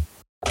fact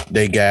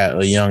they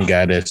got a young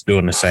guy that's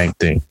doing the same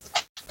thing.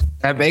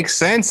 That makes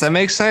sense.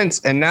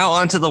 And now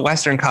on to the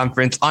Western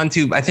Conference, I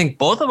think,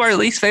 both of our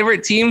least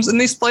favorite teams in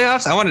these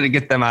playoffs. I wanted to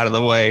get them out of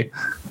the way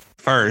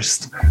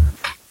first.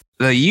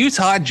 The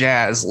Utah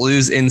Jazz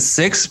lose in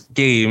 6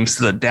 games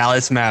to the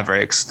Dallas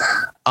Mavericks.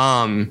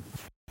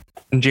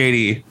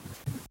 JD,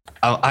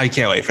 I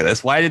can't wait for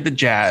this. Why did the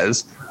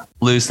Jazz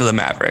lose to the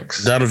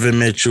Mavericks? Donovan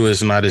Mitchell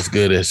is not as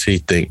good as he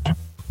thinks.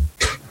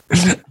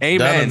 Amen.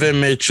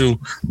 Donovan Mitchell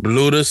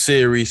blew the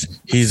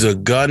series. He's a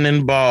gun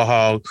and ball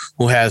hog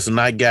who has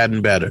not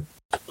gotten better.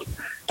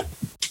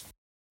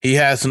 He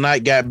has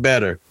not got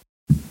better.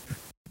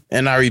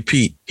 And I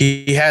repeat,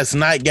 he has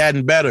not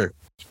gotten better.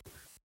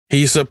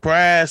 He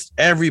surprised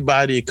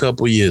everybody a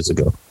couple years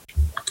ago.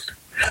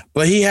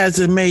 But he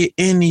hasn't made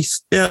any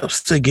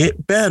steps to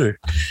get better.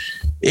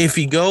 If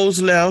he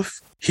goes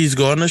left, he's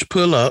going to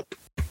pull up.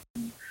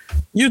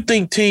 You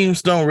think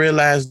teams don't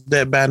realize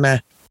that by now?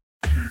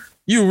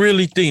 You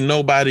really think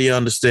nobody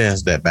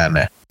understands that by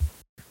now?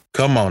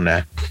 Come on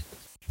now.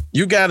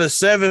 You got a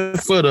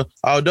 7-footer,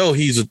 although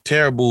he's a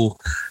terrible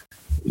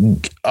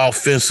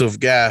offensive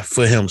guy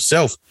for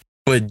himself.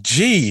 But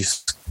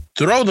geez,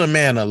 throw the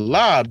man a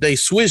lob. They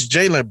switched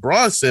Jalen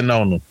Brunson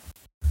on him.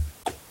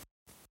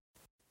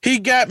 He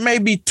got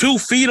maybe 2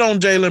 feet on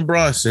Jalen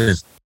Brunson,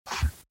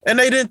 and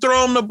they didn't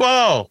throw him the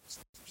ball.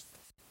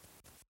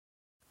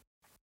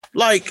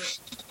 Like,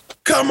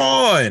 come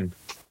on.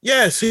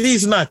 Yes,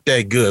 he's not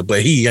that good,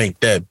 but he ain't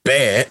that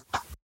bad.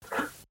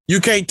 You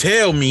can't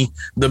tell me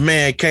the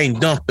man can't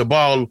dunk the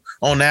ball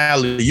on the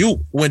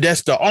alley-oop when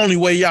that's the only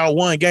way y'all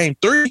won game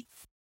 3.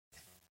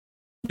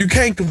 You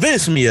can't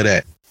convince me of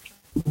that.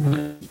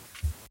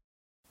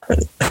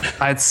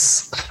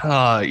 That's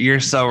you're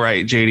so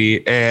right,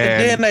 JD.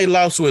 And then they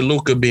lost with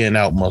Luka being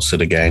out most of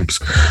the games.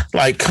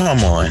 Like,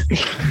 come on.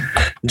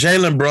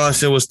 Jalen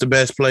Brunson was the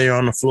best player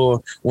on the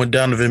floor when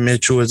Donovan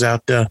Mitchell was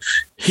out there.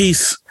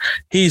 He's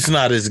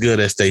not as good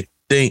as they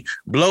think.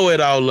 Blow it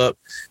all up.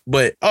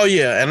 But, oh,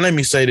 yeah, and let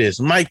me say this.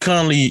 Mike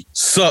Conley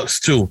sucks,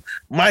 too.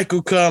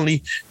 Michael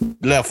Conley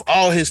left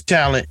all his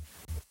talent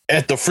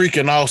at the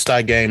freaking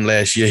All-Star game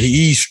last year.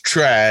 He's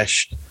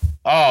trash.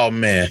 Oh,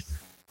 man.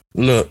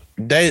 Look,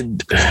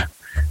 the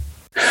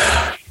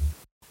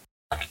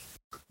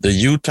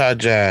Utah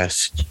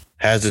Jazz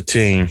has a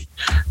team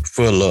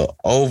full of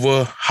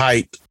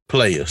overhyped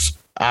players.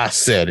 I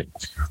said it.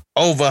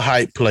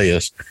 Overhyped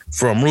players,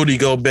 from Rudy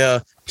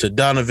Gobert to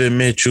Donovan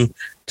Mitchell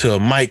to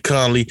Mike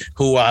Conley,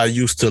 who I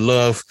used to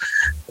love.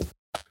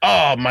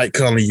 Oh, Mike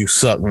Conley, you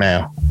suck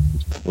now.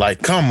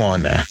 Like, come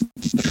on now.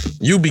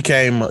 You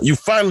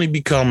finally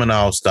become an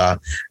all-star,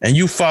 and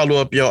you follow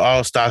up your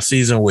all-star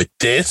season with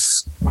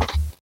this?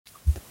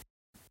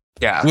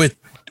 Yeah.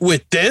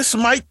 With this,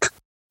 Mike?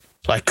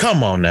 Like,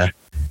 come on now.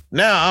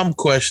 Now I'm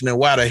questioning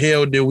why the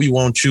hell did we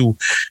want you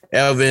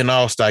ever in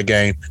All-Star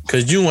game?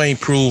 Because you ain't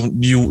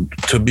proved you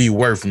to be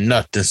worth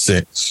nothing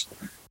since.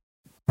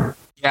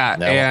 Yeah,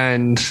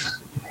 and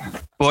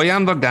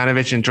Bojan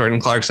Bogdanovic and Jordan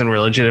Clarkson were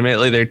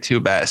legitimately their 2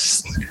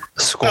 best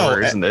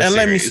scorers in this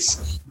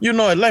series.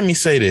 Let me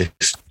say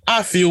this.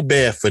 I feel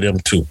bad for them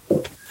too.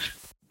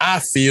 I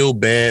feel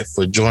bad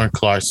for Jordan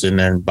Clarkson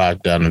and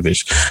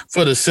Bogdanovic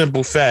for the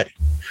simple fact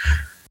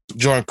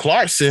Jordan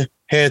Clarkson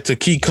had to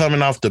keep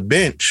coming off the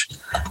bench.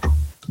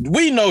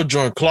 We know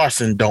Jordan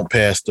Clarkson don't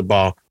pass the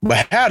ball,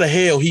 but how the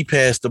hell he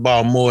passed the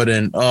ball more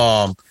than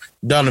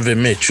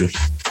Donovan Mitchell?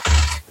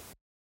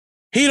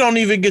 He don't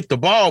even get the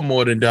ball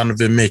more than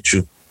Donovan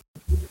Mitchell.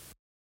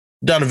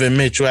 Donovan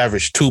Mitchell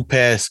averaged 2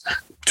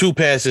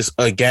 passes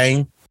a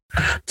game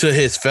to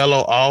his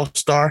fellow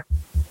All-Star.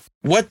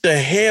 What the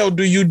hell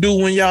do you do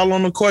when y'all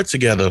on the court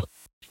together?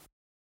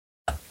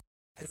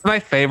 It's my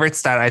favorite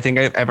stat I think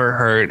I've ever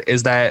heard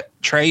is that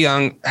Trae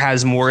Young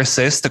has more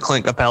assists to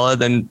Clint Capella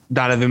than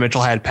Donovan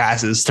Mitchell had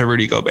passes to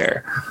Rudy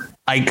Gobert.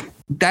 Like,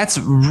 that's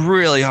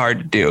really hard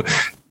to do.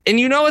 And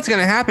you know what's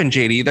going to happen,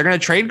 JD? They're going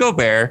to trade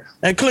Gobert.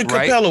 And Clint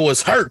Capella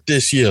was hurt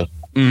this year.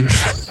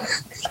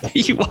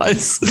 He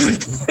was.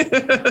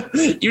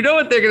 You know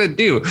what they're going to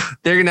do?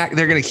 They're going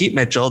to keep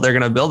Mitchell. They're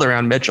going to build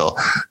around Mitchell.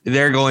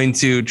 They're going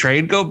to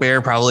trade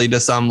Gobert probably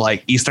to some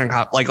like Eastern,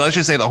 like let's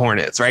just say the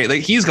Hornets, right?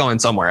 Like he's going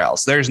somewhere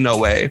else. There's no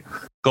way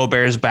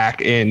Gobert's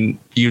back in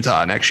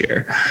Utah next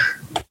year.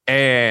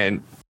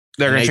 And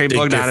they're going to trade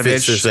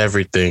Bogdanovic.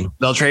 Everything.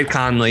 They'll trade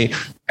Conley,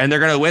 and they're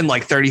going to win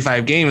like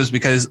 35 games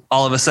because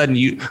all of a sudden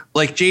you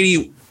like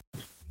JD.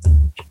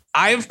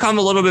 I've come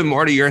a little bit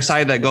more to your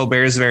side that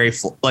Gobert is very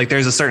like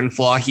there's a certain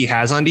flaw he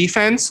has on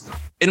defense,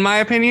 in my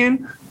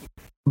opinion.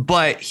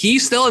 But he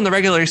still in the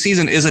regular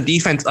season is a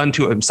defense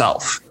unto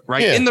himself,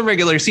 right? Yeah. In the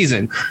regular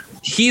season,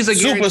 he's a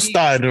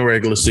superstar in the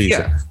regular season.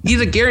 Yeah, he's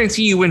a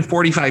guarantee you win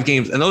 45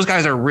 games, and those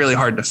guys are really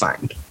hard to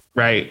find,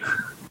 right?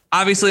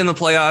 Obviously, in the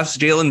playoffs,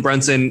 Jalen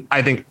Brunson,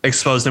 I think,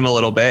 exposed him a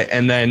little bit,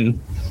 and then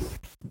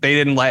they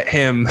didn't let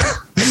him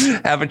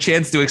have a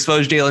chance to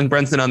expose Jalen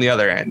Brunson on the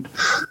other end.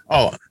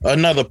 Oh,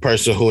 another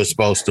person who is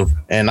supposed to,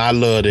 and I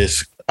love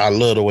this. I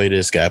love the way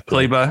this guy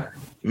plays. Kleber.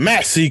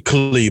 Maxi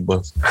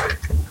Kleber.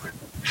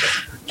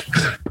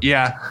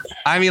 Yeah.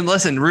 I mean,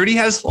 listen, Rudy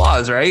has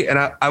flaws, right? And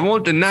I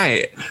won't deny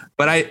it.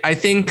 But I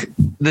think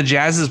the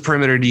Jazz's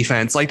perimeter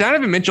defense, like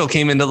Donovan Mitchell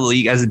came into the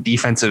league as a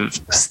defensive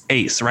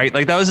ace, right?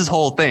 Like that was his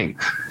whole thing.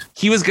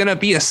 He was going to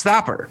be a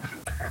stopper.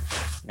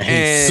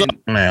 He sucks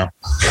now.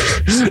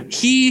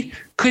 He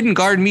couldn't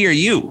guard me or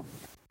you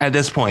at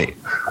this point.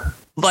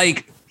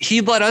 Like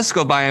he'd let us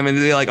go by him and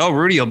be like, oh,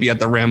 Rudy will be at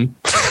the rim.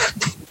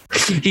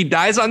 He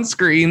dies on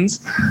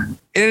screens.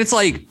 And it's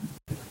like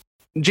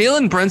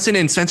Jalen Brunson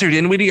and Spencer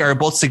Dinwiddie are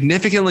both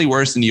significantly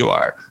worse than you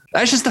are.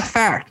 That's just a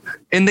fact.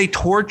 And they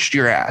torched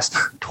your ass.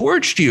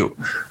 Torched you.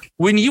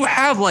 When you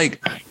have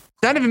like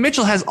Donovan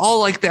Mitchell has all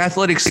like the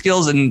athletic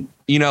skills and,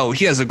 you know,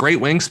 he has a great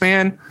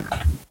wingspan.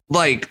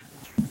 Like,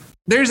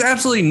 there's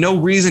absolutely no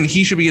reason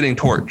he should be getting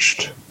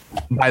torched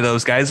by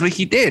those guys, but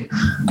he did.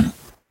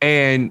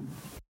 And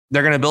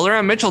they're going to build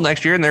around Mitchell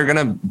next year, and they're going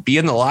to be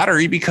in the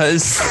lottery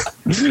because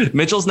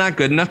Mitchell's not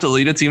good enough to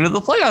lead a team to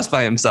the playoffs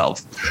by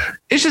himself.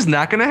 It's just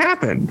not going to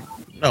happen.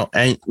 No,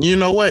 and you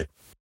know what?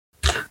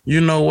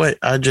 You know what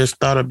I just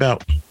thought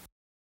about?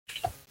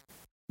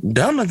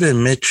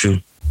 Donovan Mitchell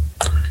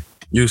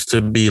used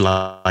to be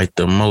like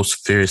the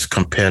most fierce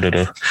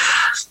competitor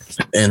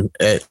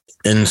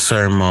in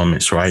certain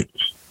moments, right?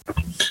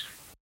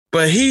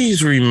 But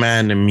he's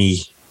reminding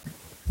me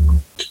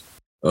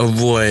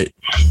of what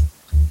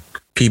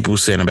people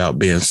saying about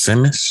Ben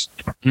Simmons.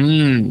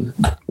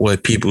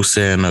 What people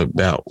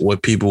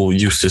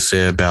used to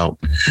say about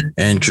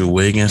Andrew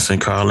Wiggins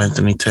and Karl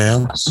Anthony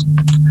Towns.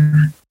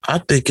 I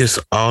think it's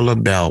all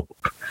about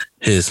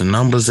his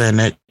numbers and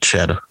that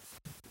cheddar.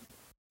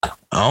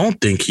 I don't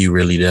think he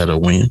really there to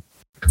win.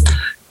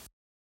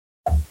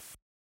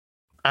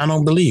 I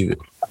don't believe it.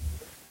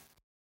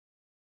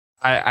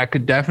 I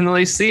could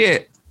definitely see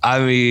it. I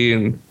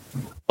mean,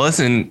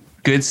 listen,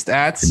 good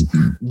stats.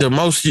 The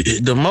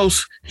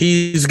most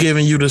he's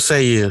giving you to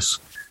say is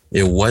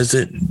it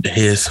wasn't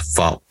his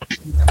fault.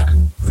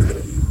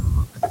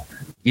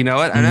 You know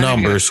what?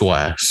 Numbers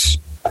wise.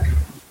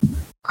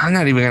 I'm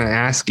not even going to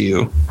ask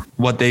you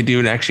what they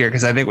do next year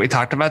because I think we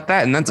talked about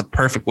that, and that's a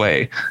perfect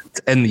way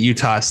to end the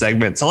Utah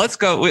segment. So let's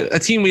go with a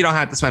team we don't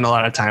have to spend a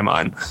lot of time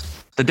on.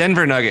 The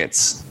Denver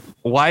Nuggets.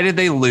 Why did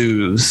they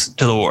lose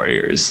to the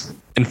Warriors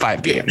in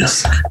 5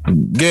 games?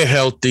 Get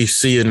healthy.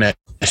 See you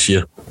next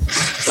year.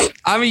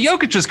 I mean,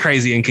 Jokic was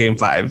crazy in Game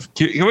 5.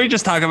 Can we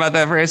just talk about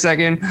that for a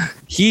second?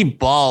 He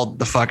balled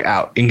the fuck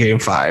out in Game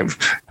 5.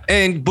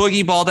 And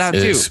Boogie balled out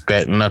too.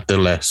 Expect nothing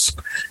less.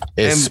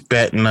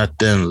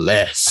 Nothing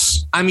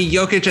less. I mean,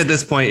 Jokic at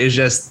this point is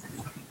just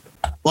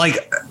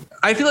like,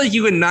 I feel like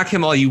you can knock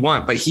him all you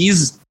want, but he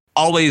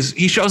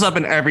shows up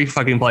in every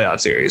fucking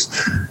playoff series.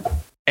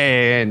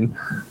 And,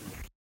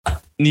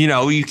 you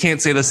know, you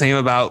can't say the same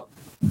about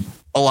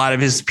a lot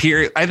of his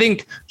peers. I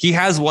think he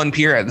has one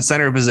peer at the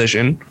center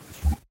position,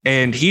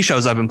 and he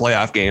shows up in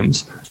playoff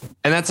games.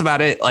 And that's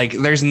about it. Like,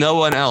 there's no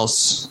one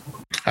else.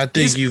 I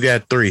think you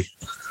got 3.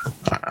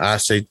 I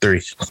say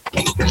 3.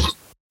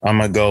 I'm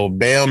going to go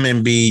Bam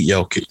and B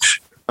Jokic.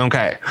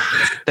 Okay.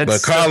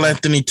 But Karl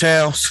Anthony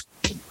Towns.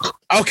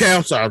 Okay,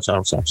 I'm sorry.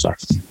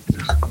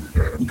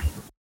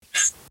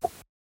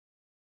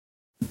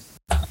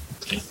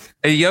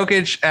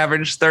 Jokic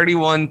averaged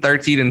 31,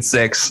 13, and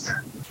 6.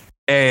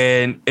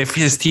 And if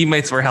his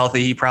teammates were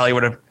healthy, he probably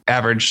would have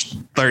averaged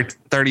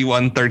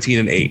 31, 13,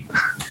 and 8.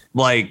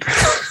 Like,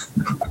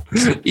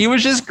 he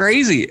was just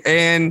crazy.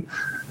 And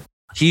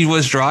he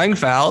was drawing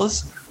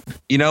fouls,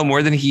 you know,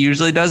 more than he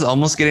usually does,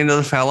 almost getting to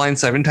the foul line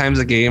 7 times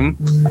a game.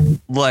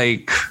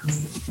 Like,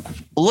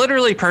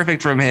 literally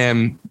perfect from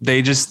him.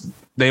 They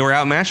were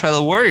outmatched by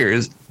the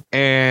Warriors.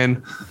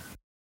 And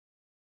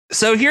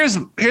so here's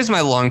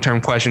my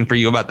long-term question for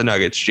you about the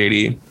Nuggets,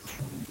 JD.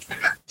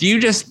 Do you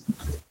just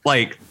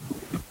like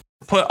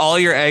put all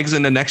your eggs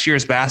into next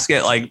year's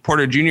basket? Like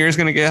Porter Jr. is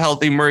going to get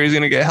healthy, Murray's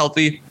going to get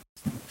healthy,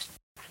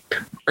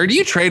 or do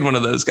you trade one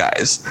of those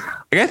guys?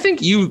 Like, I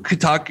think you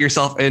could talk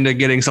yourself into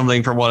getting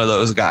something from one of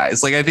those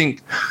guys. Like, I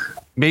think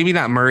maybe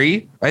not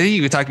Murray. I think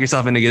you could talk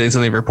yourself into getting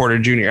something for Porter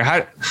Jr.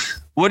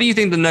 What do you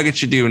think the Nuggets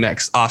should do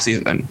next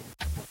offseason?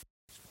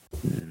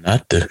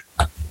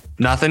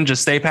 Nothing.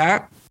 Just stay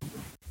pat.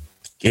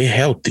 Get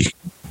healthy.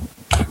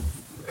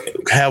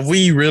 Have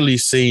we really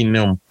seen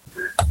them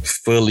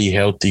fully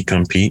healthy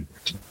compete?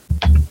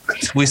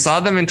 We saw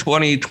them in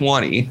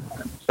 2020.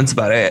 That's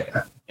about it.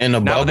 In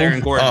the bubble, Aaron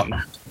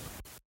Gordon.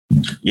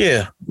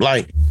 Yeah,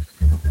 like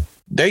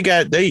they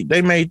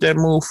made that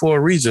move for a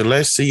reason.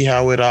 Let's see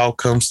how it all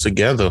comes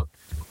together.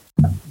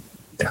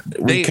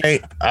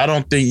 I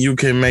don't think you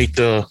can make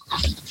the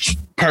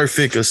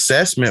perfect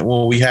assessment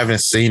when we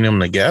haven't seen them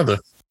together.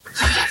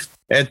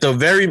 This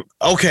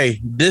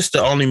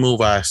the only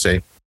move I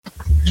say.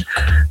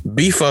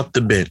 Beef up the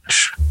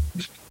bench.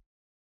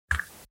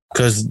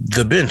 Because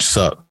the bench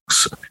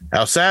sucks.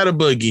 Outside of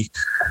Boogie,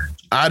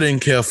 I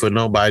didn't care for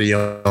nobody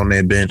on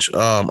that bench.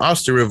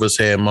 Austin Rivers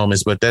had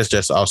moments, but that's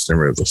just Austin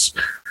Rivers.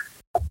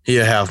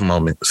 He'll have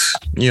moments.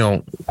 You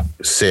don't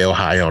sail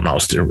high on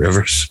Austin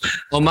Rivers.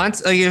 Well,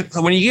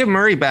 when you get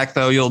Murray back,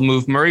 though, you'll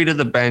move Murray to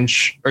the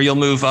bench, or you'll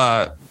move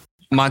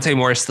Monte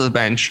Morris to the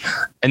bench.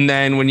 And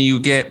then when you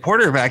get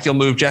Porter back, you'll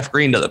move Jeff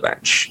Green to the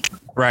bench.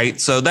 Right?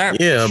 So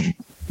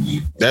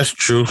that's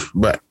true.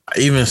 But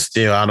even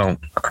still,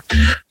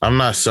 I'm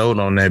not sold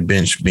on that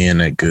bench being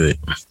that good.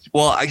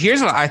 Well,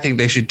 here's what I think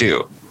they should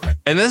do.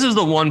 And this is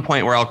the one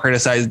point where I'll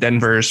criticize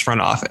Denver's front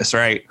office,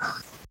 right?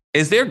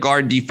 Is their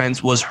guard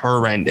defense was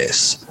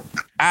horrendous.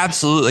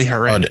 Absolutely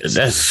horrendous.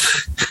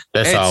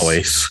 That's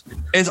always.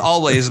 It's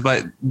always,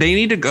 but they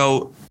need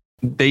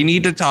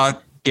to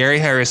talk Gary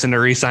Harris into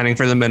re-signing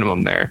for the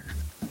minimum there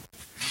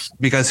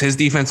because his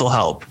defense will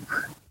help.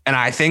 And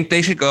I think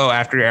they should go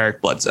after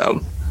Eric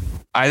Bledsoe.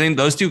 I think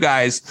those two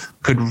guys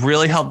could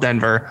really help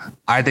Denver.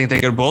 I think they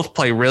could both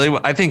play really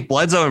well. I think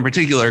Bledsoe in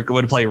particular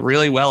would play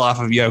really well off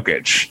of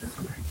Jokic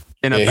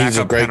in a backup he's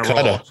a great kind of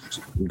cutter.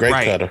 role.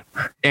 Great cutter.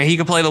 And he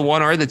could play the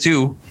 1 or the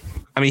 2.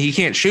 I mean, he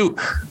can't shoot,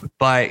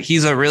 but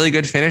he's a really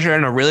good finisher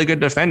and a really good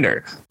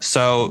defender.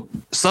 So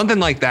something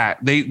like that.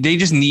 They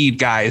just need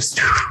guys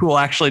who will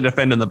actually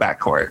defend in the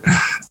backcourt.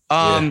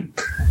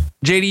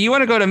 JD, you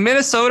want to go to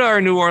Minnesota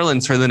or New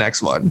Orleans for the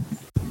next one?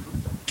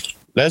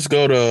 Let's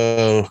go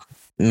to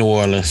New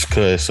Orleans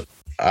because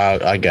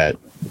I got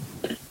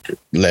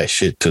less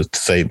shit to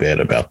say bad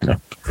about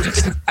them.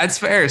 That's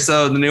fair.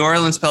 So the New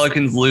Orleans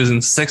Pelicans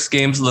losing 6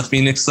 games to the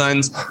Phoenix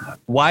Suns.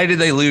 Why did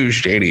they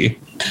lose, JD?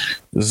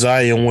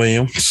 Zion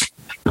Williams.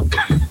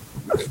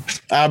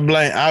 I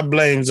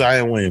blame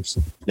Zion Williams.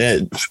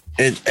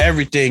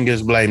 Everything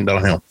is blamed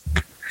on him.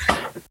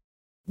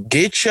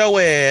 Get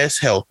your ass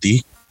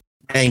healthy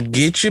and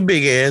get your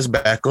big ass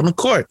back on the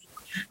court.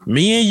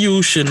 Me and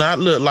you should not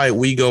look like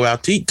we go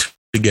out to eat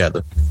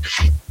together.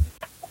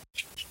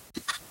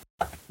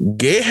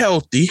 Get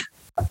healthy,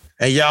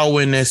 and y'all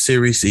win that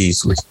series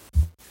easily.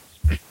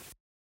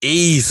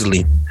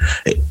 Easily.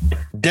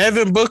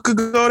 Devin Booker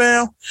go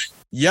down.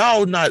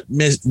 Y'all not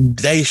miss.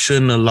 They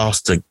shouldn't have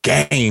lost a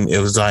game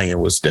if Zion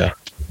was there.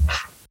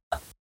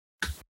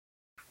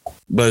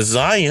 But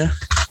Zion,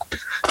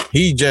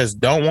 he just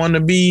don't want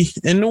to be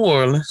in New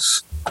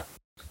Orleans.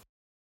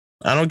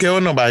 I don't care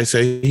what nobody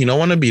say. He don't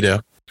want to be there.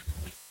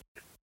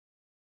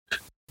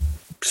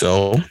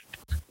 So,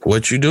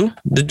 what you do?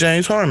 The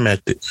James Harden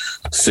method.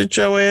 Sit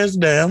your ass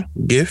down,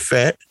 get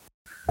fat,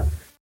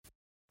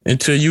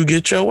 until you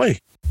get your way.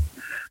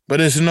 But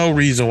there's no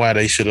reason why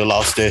they should have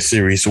lost that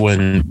series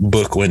when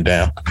Book went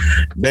down.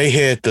 They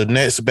had the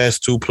next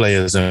best 2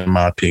 players, in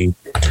my opinion.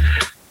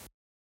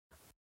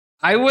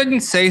 I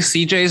wouldn't say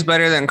CJ is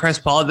better than Chris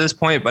Paul at this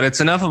point, but it's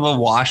enough of a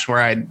wash where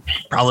I'd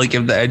probably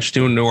give the edge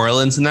to New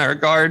Orleans in that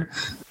regard.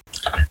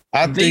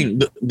 I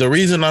think the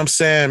reason I'm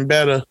saying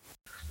better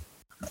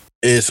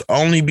is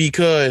only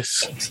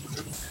because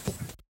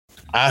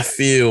I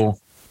feel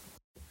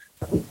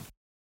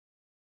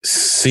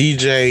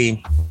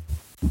CJ,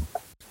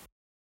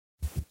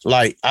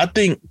 like, I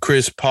think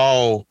Chris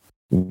Paul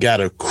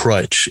got a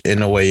crutch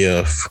in the way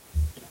of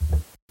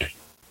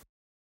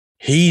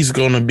he's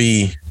going to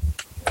be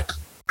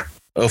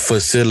a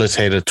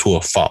facilitator to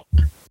a fault.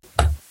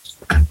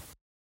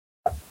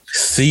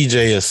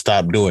 CJ has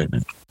stopped doing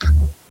it.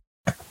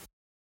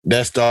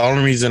 That's the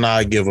only reason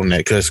I give him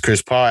that, because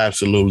Chris Paul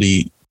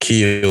absolutely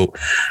killed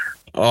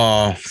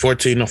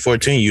 14 to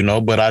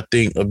 14, but I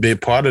think a big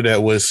part of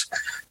that was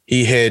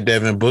he had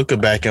Devin Booker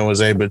back and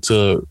was able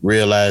to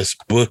realize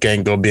Book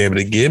ain't going to be able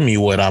to give me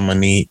what I'm going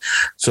to need.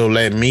 So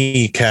let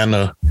me kind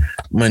of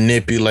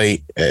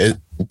manipulate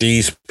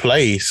these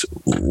plays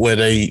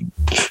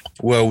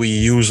where we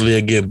usually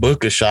get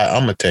Book a shot.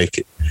 I'm going to take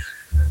it.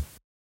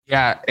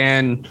 Yeah,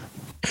 and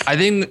I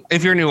think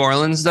if you're New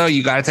Orleans, though,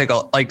 you got to take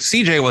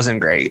CJ wasn't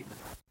great.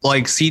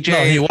 CJ.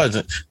 No, he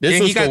wasn't. This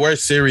was the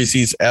worst series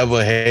he's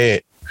ever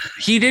had.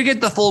 He did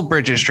get the full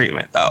Bridges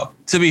treatment, though,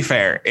 to be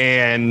fair.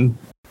 And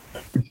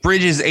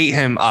Bridges ate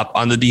him up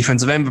on the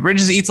defensive end, but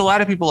Bridges eats a lot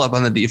of people up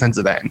on the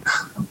defensive end.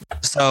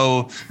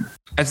 So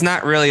it's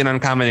not really an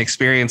uncommon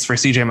experience for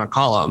CJ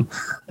McCollum.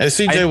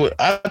 And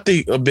I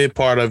think a big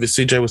part of it,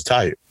 CJ was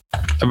tired.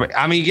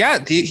 I mean,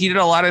 yeah, he did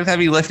a lot of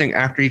heavy lifting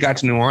after he got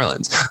to New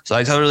Orleans. So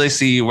I totally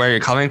see where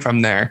you're coming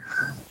from there.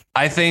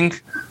 I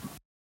think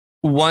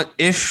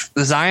if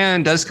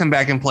Zion does come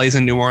back and plays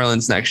in New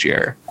Orleans next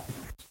year,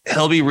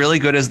 he'll be really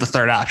good as the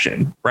third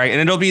option, right? And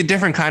it'll be a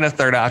different kind of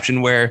third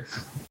option where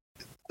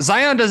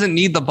Zion doesn't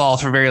need the ball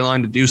for very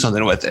long to do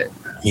something with it.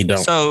 He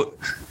don't. So,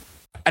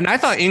 and I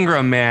thought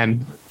Ingram,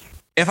 man,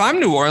 if I'm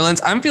New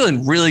Orleans, I'm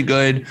feeling really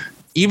good,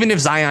 even if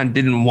Zion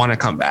didn't want to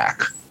come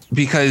back.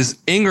 Because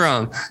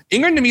Ingram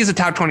to me is a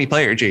top 20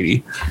 player,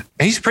 JD.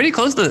 He's pretty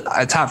close to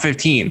a top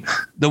 15.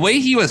 The way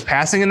he was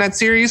passing in that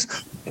series,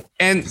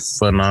 and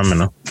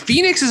phenomenal.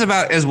 Phoenix is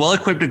about as well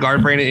equipped to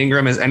guard Brandon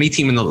Ingram as any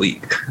team in the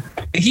league.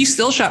 He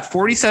still shot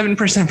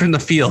 47% from the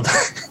field.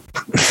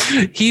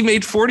 He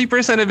made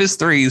 40% of his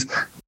threes,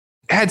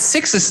 had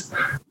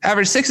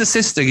averaged 6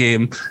 assists a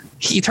game.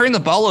 He turned the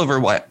ball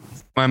over,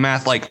 my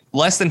math,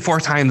 less than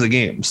 4 times a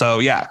game. So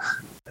yeah.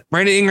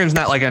 Brandon Ingram's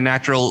not like a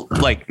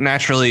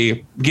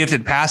naturally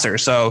gifted passer.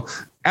 So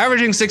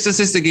averaging 6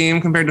 assists a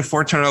game compared to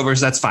 4 turnovers,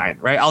 that's fine,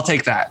 right? I'll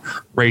take that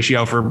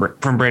ratio from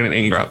Brandon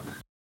Ingram.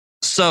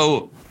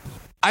 So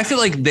I feel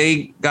like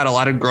they got a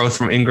lot of growth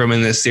from Ingram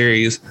in this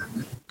series.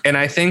 And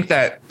I think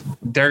that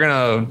they're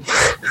gonna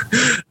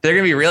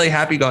be really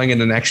happy going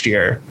into next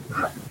year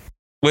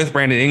with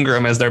Brandon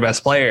Ingram as their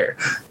best player.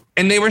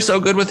 And they were so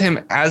good with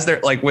him as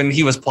their, when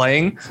he was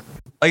playing.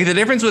 The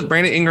difference with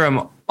Brandon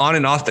Ingram on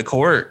and off the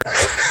court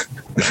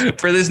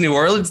for this New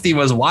Orleans team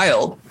was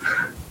wild.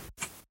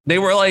 They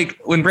were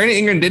when Brandon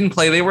Ingram didn't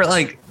play, they were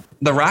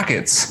the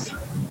Rockets.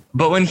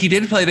 But when he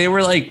did play, they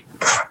were I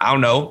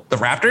don't know, the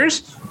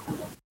Raptors?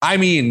 I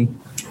mean,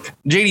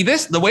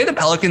 JD, the way the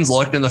Pelicans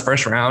looked in the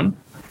first round,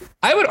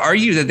 I would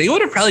argue that they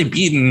would have probably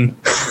beaten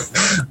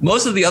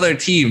most of the other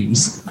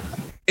teams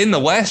in the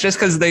West just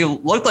because they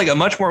looked like a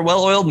much more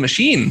well-oiled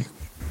machine.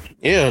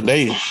 Yeah,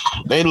 they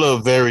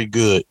look very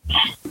good.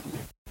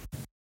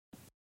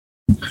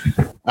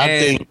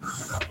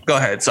 Go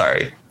ahead.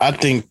 Sorry. I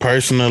think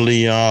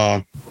personally,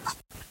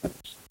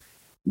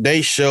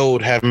 they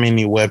showed how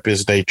many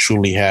weapons they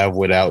truly have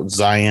without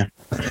Zion,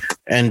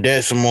 and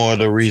that's more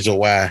the reason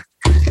why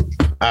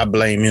I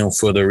blame him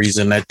for the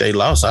reason that they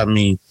lost. I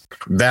mean,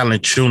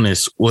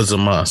 Valanciunas was a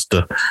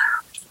monster.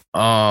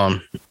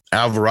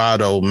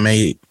 Alvarado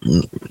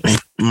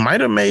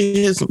might have made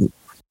his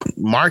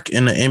mark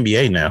in the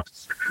NBA now.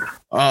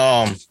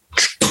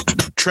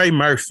 Trey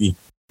Murphy,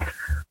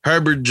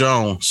 Herbert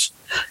Jones.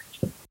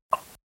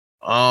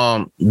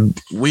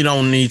 We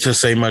don't need to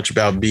say much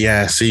about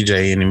Beyond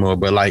CJ anymore,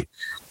 but like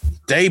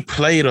they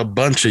played a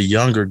bunch of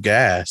younger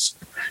guys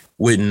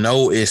with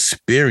no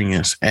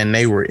experience, and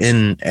they were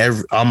in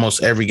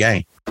almost every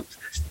game.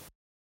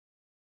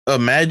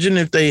 Imagine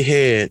if they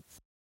had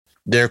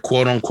their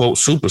quote unquote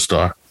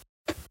superstar.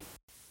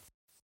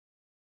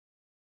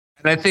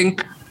 And I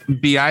think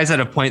BI's at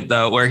a point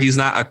though where he's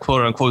not a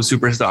quote unquote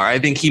superstar. I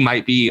think he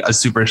might be a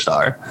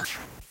superstar.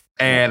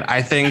 And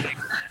I think,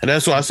 and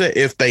that's why I said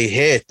if they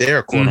had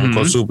their quote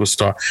unquote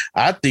superstar,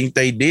 I think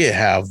they did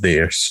have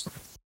theirs.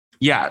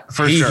 Yeah,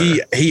 for sure.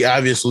 He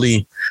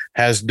obviously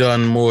has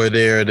done more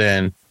there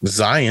than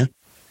Zion.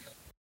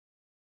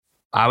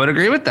 I would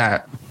agree with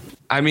that.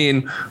 I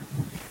mean,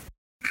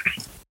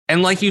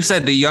 and like you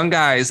said, the young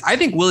guys, I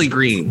think Willie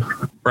Green,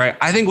 right?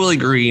 I think Willie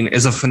Green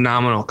is a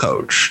phenomenal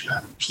coach.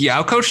 He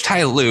outcoached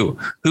Ty Lue,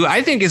 who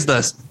I think is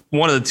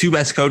one of the two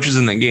best coaches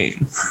in the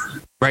game,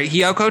 right?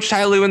 He outcoached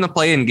Ty Lue in the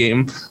play-in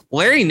game.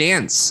 Larry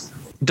Nance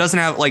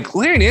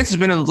Larry Nance has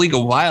been in the league a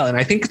while, and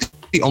I think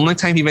the only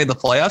time he made the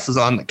playoffs was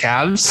on the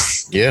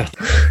Cavs. Yeah.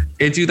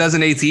 In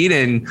 2018,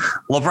 and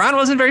LeBron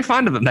wasn't very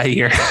fond of him that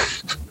year.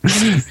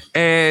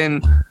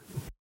 And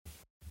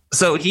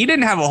so he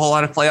didn't have a whole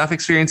lot of playoff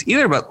experience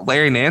either, but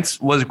Larry Nance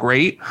was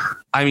great.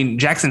 I mean,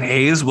 Jackson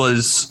Hayes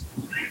was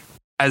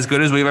as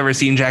good as we've ever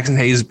seen Jackson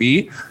Hayes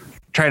be.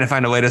 Trying to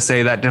find a way to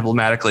say that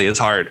diplomatically is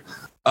hard.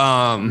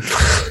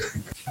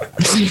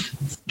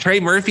 Trey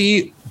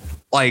Murphy,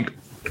 like,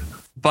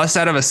 bust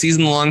out of a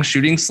season-long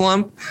shooting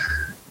slump.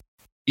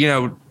 You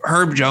know,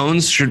 Herb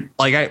Jones should,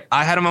 like,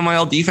 I had him on my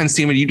all defense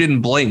team and you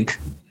didn't blink.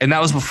 And that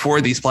was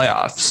before these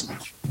playoffs.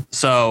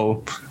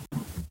 So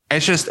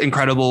it's just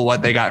incredible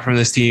what they got from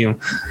this team.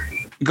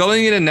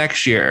 Going into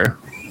next year,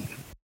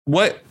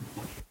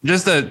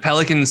 just the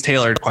Pelicans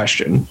tailored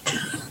question.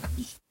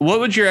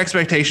 What would your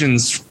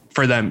expectations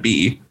for them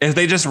be if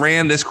they just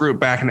ran this group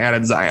back and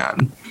added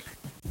Zion?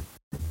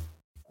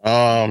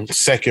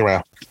 Second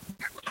round.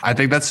 I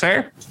think that's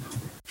fair.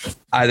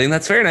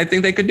 And I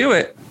think they could do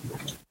it.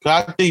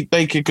 I think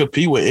they could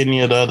compete with any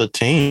of the other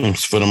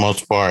teams for the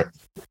most part.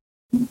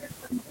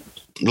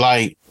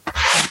 Like,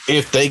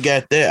 if they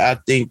got that, I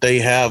think they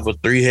have a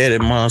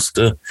three-headed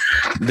monster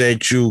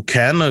that you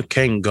kind of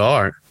can't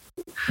guard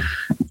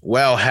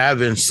while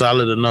having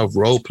solid enough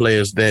role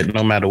players that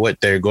no matter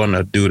what, they're going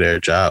to do their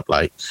job.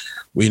 Like,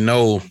 we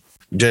know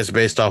just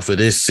based off of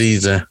this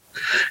season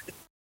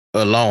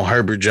alone,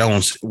 Herbert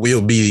Jones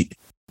will be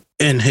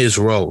in his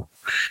role.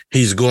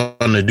 He's going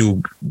to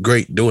do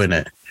great doing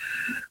that.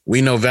 We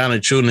know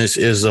Valanciunas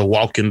is a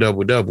walking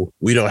double-double.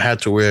 We don't have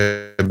to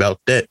worry about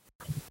that.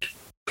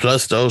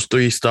 Plus those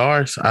 3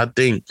 stars, I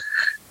think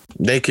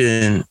they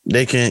can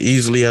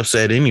easily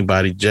upset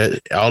anybody.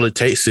 All it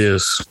takes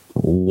is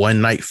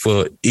one night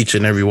for each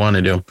and every one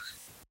of them.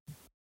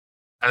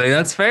 I think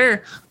that's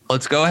fair.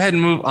 Let's go ahead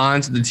and move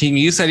on to the team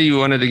you said you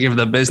wanted to give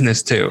the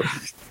business to.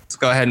 Let's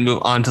go ahead and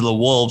move on to the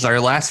Wolves, our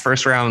last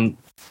first round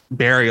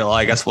burial,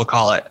 I guess we'll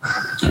call it.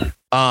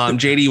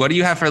 JD, what do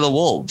you have for the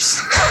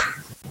Wolves?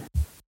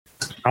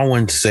 I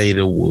wouldn't say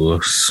the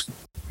Wolves.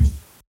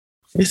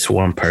 It's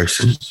one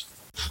person.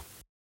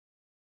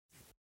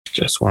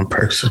 Just one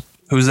person.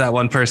 Who's that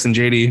one person,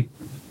 JD?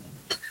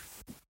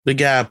 The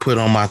guy I put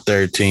on my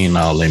 3rd team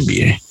All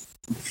NBA.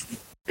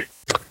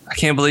 I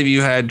can't believe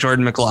you had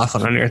Jordan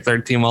McLaughlin on your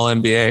 3rd team All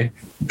NBA.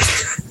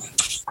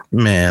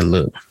 Man,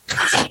 look.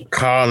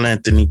 Karl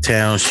Anthony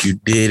Towns, you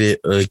did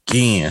it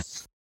again.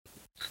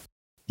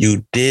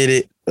 You did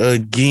it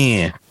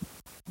again.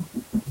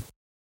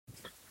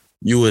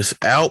 You was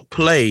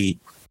outplayed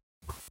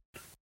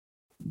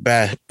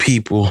by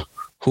people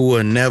who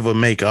will never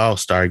make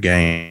All-Star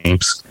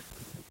games.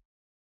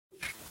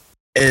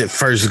 At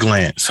first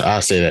glance,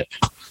 I'll say that.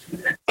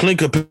 Clint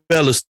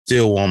Capella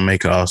still won't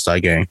make an All-Star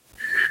game,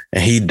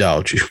 and he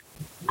dogged you.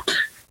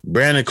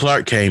 Brandon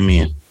Clark came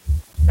in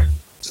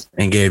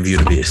and gave you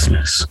the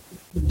business.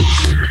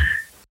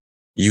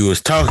 You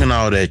was talking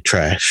all that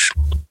trash,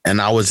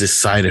 and I was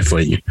excited for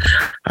you.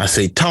 I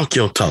say, talk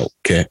your talk,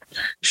 okay?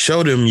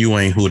 Show them you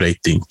ain't who they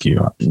think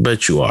you are,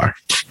 but you are.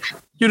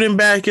 You didn't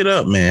back it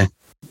up, man.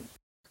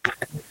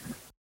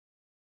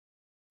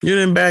 You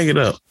didn't back it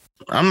up.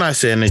 I'm not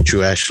saying that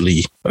you're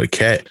actually a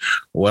cat.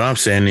 What I'm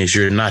saying is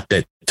you're not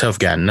that tough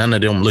guy. None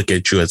of them look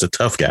at you as a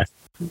tough guy.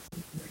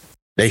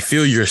 They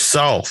feel you're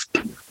soft.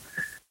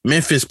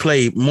 Memphis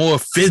played more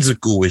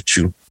physical with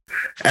you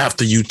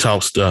after you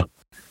talk stuff.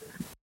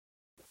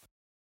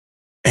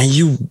 And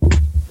you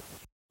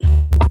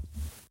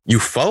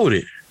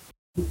folded.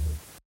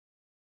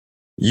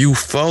 You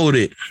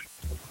folded.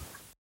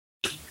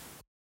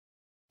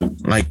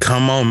 Like,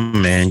 come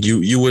on, man.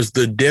 You was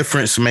the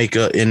difference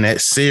maker in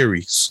that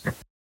series.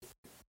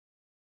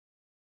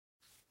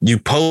 You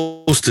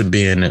supposed to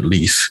be in at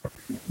least.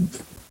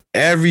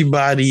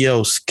 Everybody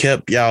else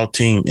kept y'all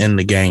team in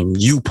the game.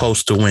 You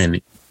supposed to win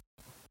it.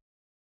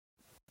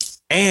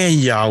 and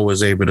y'all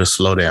was able to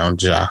slow down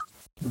Ja.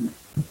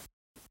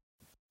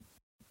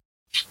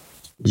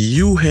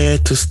 You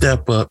had to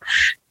step up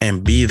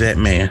and be that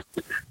man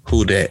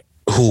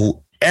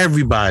who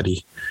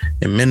everybody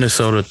in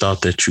Minnesota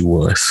thought that you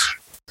was.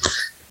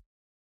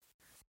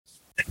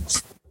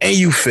 And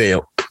you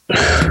failed.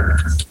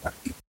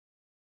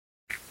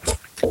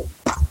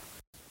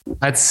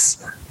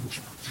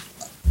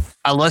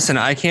 Listen,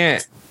 I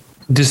can't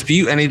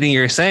dispute anything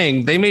you're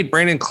saying. They made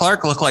Brandon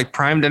Clark look like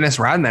prime Dennis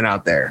Rodman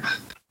out there.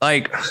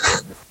 Like,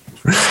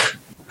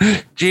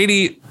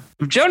 JD,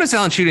 Jonas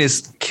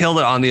Valanciunas killed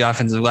it on the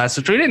offensive glass,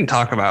 which we didn't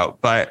talk about,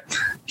 but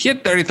he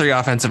had 33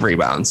 offensive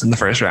rebounds in the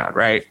first round,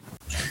 right?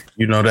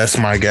 You know, that's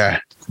my guy.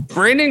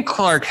 Brandon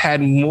Clark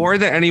had more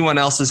than anyone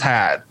else has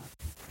had,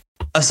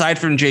 aside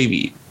from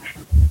JV,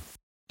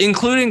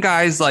 including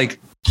guys like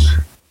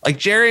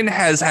Jaren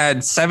has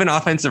had 7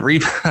 offensive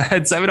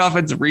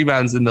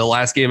rebounds in the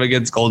last game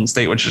against Golden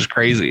State, which is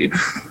crazy.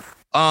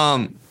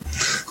 The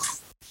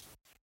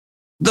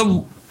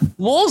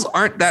Wolves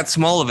aren't that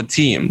small of a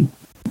team,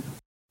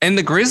 and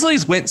the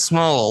Grizzlies went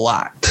small a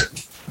lot.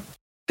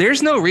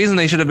 There's no reason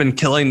they should have been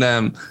killing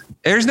them.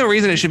 There's no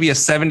reason it should be a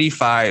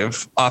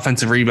 75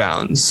 offensive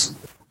rebounds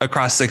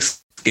across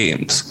 6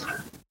 games.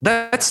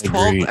 That's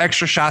 12 Agreed.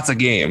 extra shots a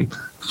game.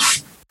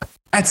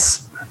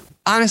 That's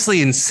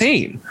honestly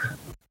insane.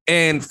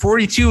 And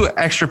 42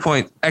 extra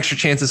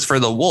chances for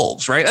the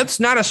Wolves, right? That's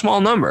not a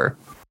small number.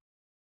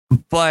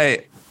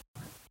 But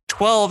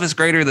 12 is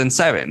greater than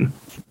 7,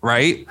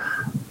 right?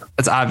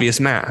 That's obvious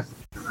math.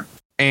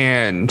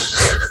 And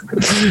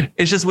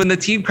it's just when the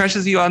team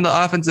crushes you on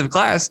the offensive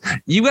glass,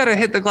 you got to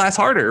hit the glass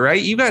harder,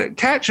 right?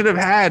 Cat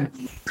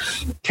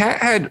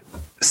had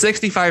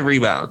 65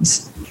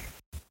 rebounds.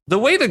 The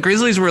way the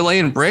Grizzlies were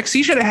laying bricks,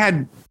 he should have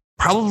had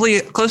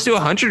probably close to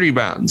 100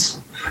 rebounds,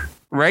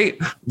 right?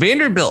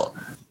 Vanderbilt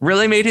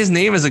really made his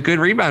name as a good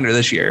rebounder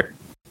this year.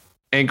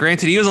 And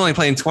granted, he was only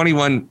playing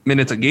 21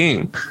 minutes a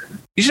game.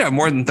 He should have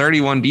more than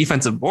 31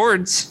 defensive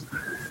boards.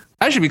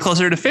 That should be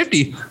closer to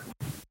 50.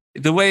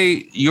 The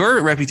way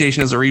your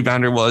reputation as a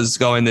rebounder was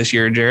going this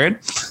year, Jared,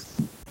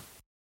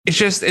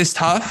 it's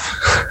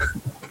tough.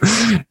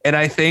 And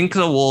I think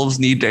the Wolves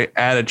need to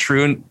add a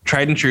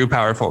tried and true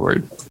power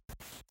forward.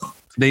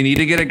 They need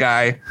to get a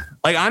guy.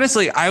 Like,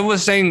 honestly, I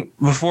was saying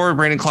before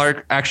Brandon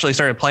Clark actually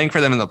started playing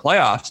for them in the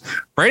playoffs,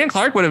 Brandon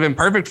Clark would have been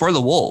perfect for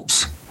the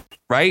Wolves,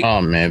 right?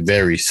 Oh, man,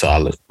 very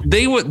solid.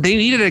 They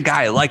needed a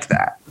guy like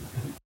that.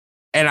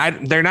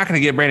 And they're not going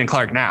to get Brandon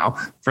Clark now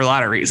for a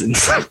lot of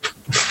reasons.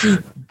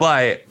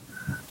 But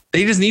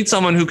they just need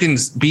someone who can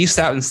be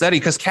stout and steady,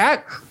 because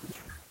Cat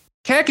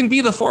can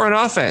be the 4 on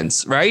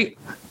offense, right?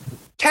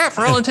 Cat,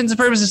 for all intents and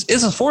purposes,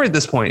 is a 4 at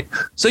this point.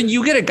 So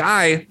you get a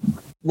guy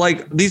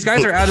like these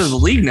guys are out of the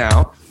league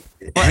now.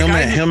 Him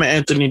and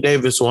Anthony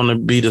Davis want to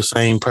be the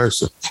same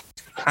person.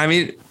 I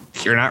mean,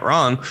 you're not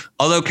wrong.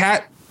 Although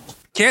Cat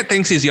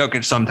thinks he's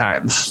Jokic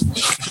sometimes.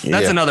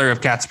 That's another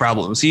of Cat's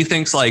problems. He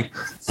thinks like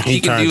he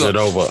can turns it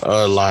over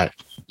a lot.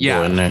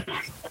 Yeah.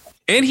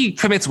 And he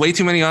commits way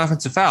too many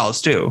offensive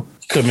fouls too.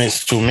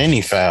 Commits too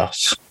many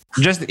fouls.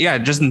 Just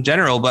in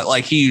general, but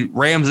like he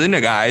rams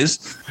into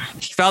guys.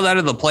 He fouled out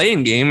of the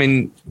play-in game,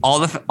 and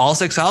all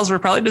 6 fouls were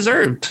probably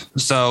deserved.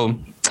 So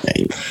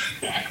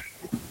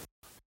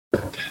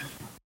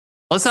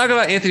let's talk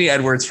about Anthony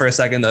Edwards for a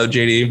second, though,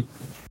 JD.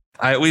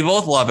 We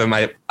both love him.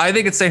 I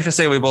think it's safe to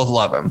say we both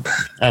love him.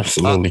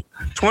 Absolutely.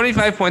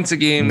 25 points a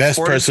game. Best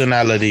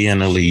personality in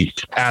the league.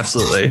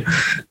 Absolutely.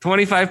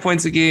 25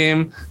 points a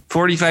game,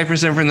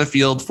 45% from the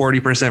field,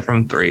 40%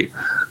 from 3.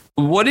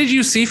 What did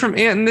you see from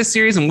Ant in this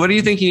series, and what do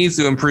you think he needs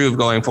to improve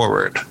going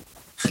forward?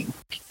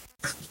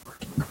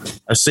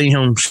 I seen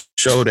him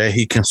show that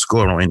he can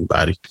score on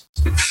anybody.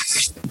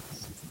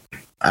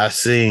 I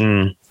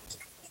seen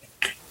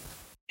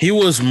he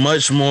was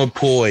much more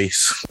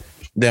poised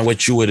than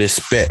what you would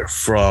expect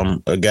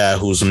from a guy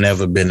who's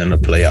never been in a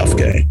playoff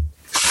game.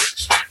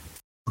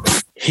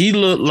 He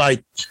looked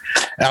like,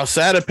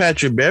 outside of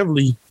Patrick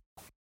Beverly,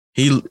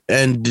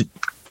 and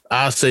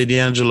I'll say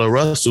D'Angelo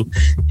Russell,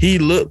 he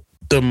looked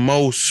the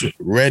most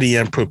ready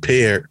and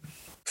prepared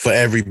for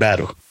every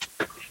battle.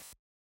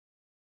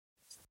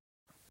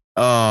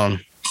 As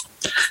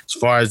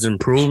far as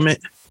improvement,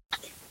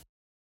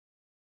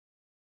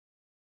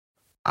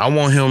 I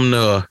want him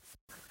to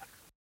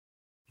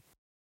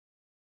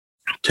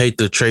take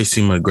the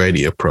Tracy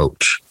McGrady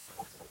approach.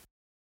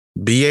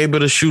 Be able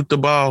to shoot the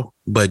ball,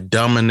 but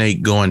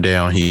dominate going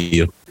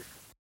downhill.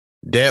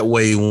 That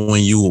way,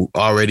 when you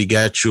already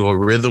got your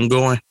rhythm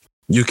going,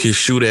 you can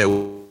shoot at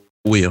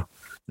will.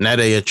 Now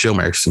they at your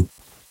mercy.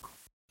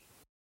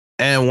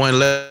 And one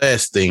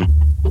last thing,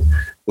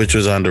 which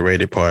was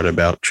underrated part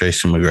about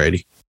Tracy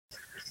McGrady.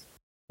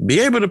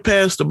 Be able to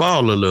pass the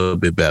ball a little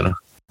bit better.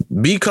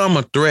 Become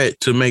a threat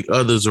to make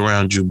others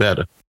around you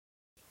better.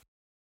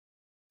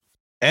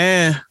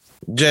 And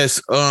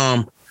just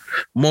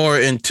more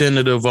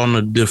attentive on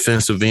the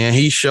defensive end.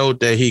 He showed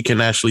that he can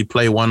actually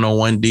play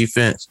one-on-one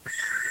defense.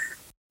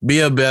 Be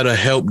a better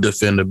help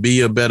defender.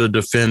 Be a better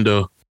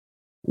defender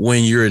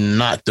when you're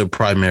not the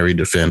primary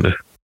defender.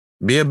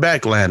 Be a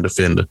backline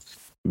defender.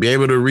 Be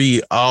able to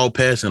read all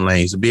passing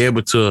lanes. Be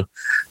able to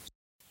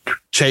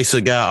chase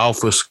a guy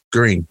off a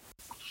screen.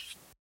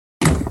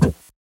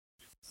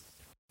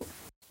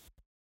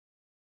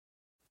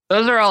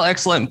 Those are all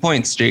excellent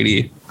points,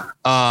 JD.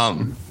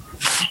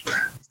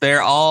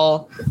 They're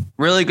all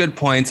really good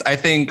points. I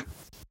think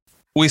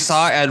we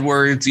saw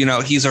Edwards,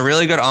 he's a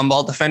really good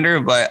on-ball defender,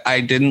 but I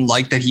didn't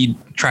like that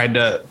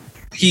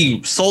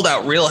he sold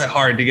out real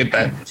hard to get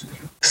that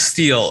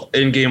steal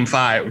in game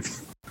 5.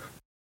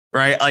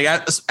 Right? Like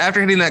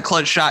after hitting that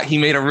clutch shot, he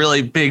made a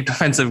really big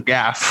defensive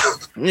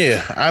gaffe.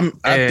 Yeah,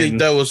 I think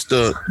that was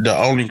the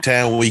only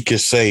time we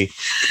could say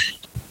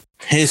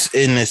his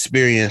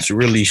inexperience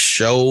really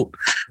showed.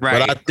 Right.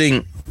 But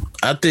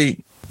I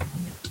think,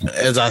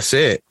 as I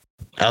said,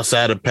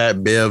 outside of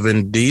Pat Bev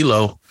and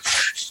D'Lo,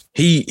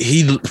 he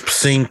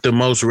seemed the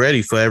most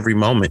ready for every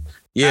moment.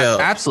 Yeah,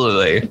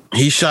 absolutely.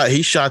 He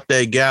shot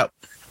that gap,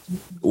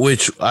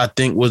 which I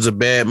think was a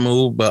bad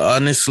move. But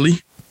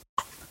honestly,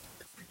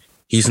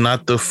 he's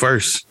not the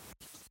first.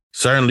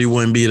 Certainly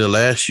wouldn't be the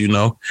last.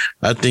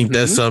 I think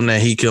that's something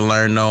that he can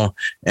learn on,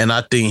 and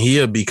I think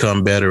he'll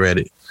become better at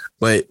it.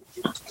 But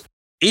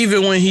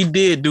even when he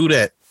did do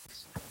that,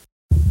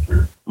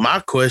 my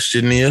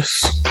question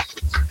is,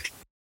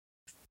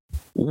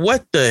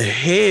 what the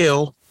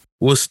hell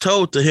was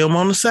told to him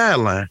on the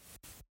sideline?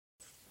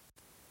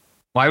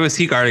 Why was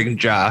he guarding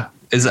Ja?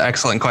 Is an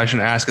excellent question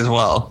to ask as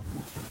well.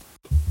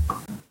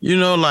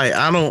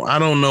 I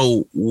don't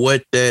know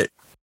what that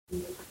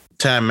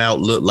timeout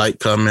looked like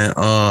coming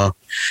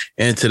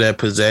into that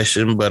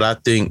possession, but I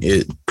think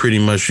it pretty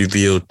much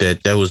revealed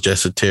that was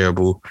just a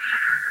terrible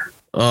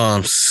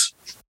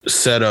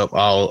setup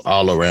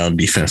all around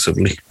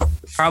defensively.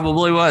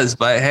 Probably was,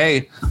 but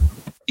hey,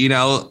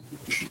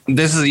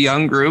 this is a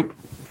young group.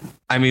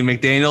 I mean,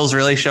 McDaniels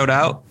really showed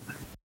out.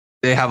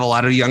 They have a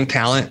lot of young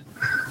talent,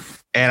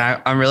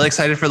 and I'm really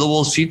excited for the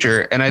Wolves'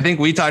 future. And I think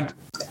we talked.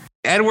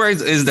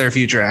 Edwards is their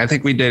future. And I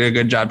think we did a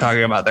good job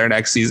talking about their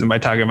next season by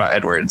talking about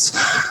Edwards.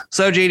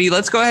 So, JD,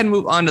 let's go ahead and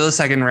move on to the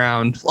second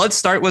round. Let's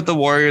start with the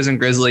Warriors and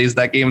Grizzlies.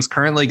 That game's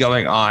currently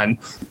going on.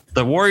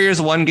 The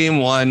Warriors won game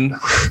 1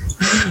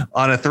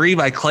 on a 3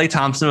 by Klay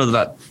Thompson with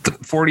about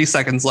 40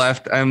 seconds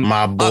left.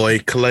 My boy,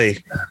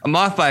 Klay. I'm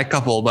off by a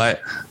couple, but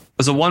it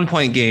was a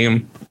 1-point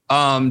game.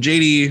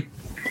 JD,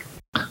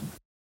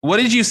 what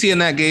did you see in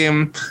that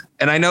game?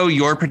 And I know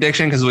your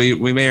prediction because we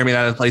may or may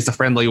not have placed a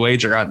friendly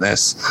wager on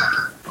this.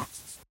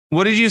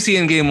 What did you see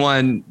in game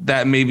 1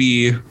 that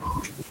maybe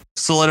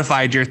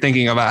solidified your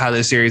thinking about how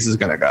this series is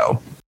going to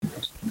go?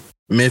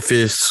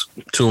 Memphis,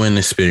 too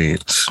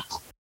inexperienced.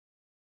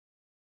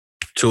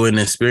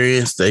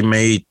 They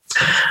made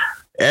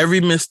every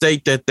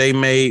mistake that they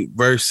made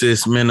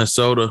versus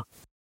Minnesota.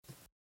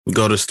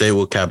 Golden State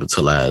will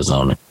capitalize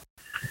on it.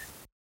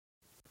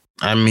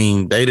 I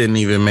mean, they didn't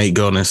even make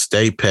Golden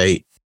State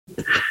pay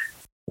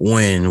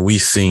when we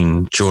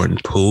seen Jordan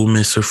Poole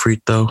miss a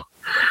free throw,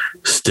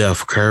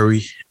 Steph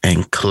Curry,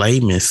 and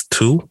Klay missed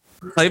 2.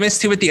 Klay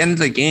missed 2 at the end of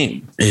the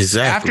game.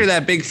 Exactly. After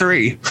that big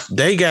 3.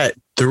 They got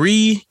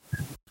 3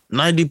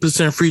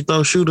 90% free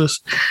throw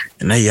shooters,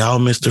 and they all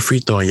missed a free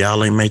throw, and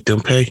y'all ain't make them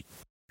pay.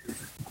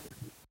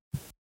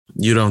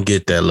 You don't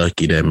get that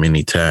lucky that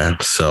many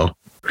times. So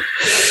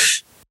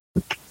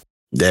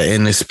that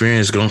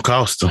inexperience is going to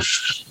cost them.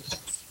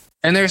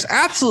 And there's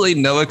absolutely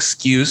no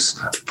excuse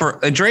for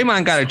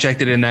Draymond got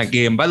ejected in that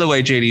game. By the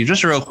way, JD,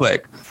 just real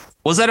quick,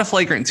 was that a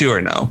flagrant 2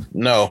 or no?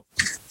 No.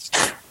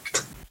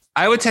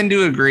 I would tend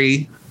to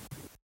agree.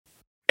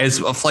 It's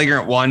a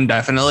flagrant 1,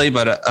 definitely,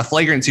 but a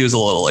flagrant 2 is a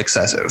little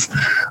excessive.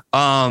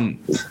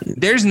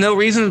 There's no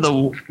reason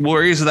the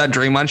Warriors without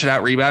Draymond should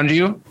out-rebound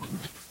you.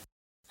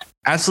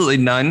 Absolutely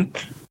none.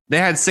 They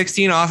had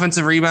 16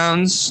 offensive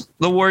rebounds.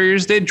 The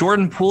Warriors did.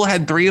 Jordan Poole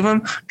had 3 of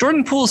them.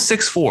 Jordan Poole's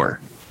 6'4".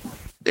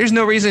 There's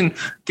no reason.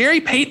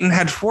 Gary Payton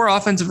had 4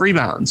 offensive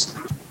rebounds.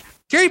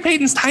 Gary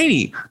Payton's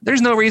tiny.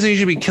 There's no reason he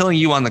should be killing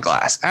you on the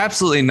glass.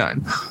 Absolutely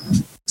none.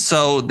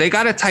 So they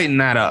got to tighten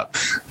that up.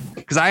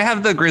 Because I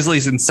have the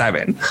Grizzlies in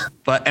 7,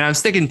 and I'm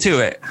sticking to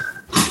it.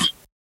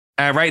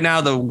 And right now,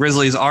 the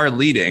Grizzlies are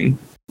leading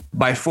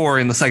by 4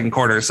 in the second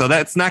quarter, so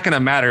that's not going to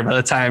matter by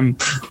the time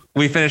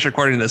we finish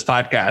recording this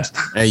podcast.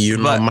 Hey, you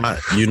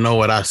know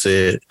what I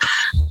said?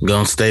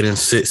 Gonna stay in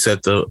 6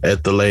 at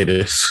the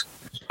latest.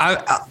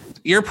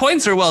 Your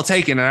points are well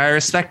taken, and I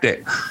respect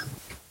it.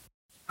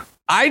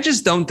 I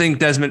just don't think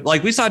Desmond,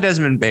 like we saw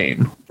Desmond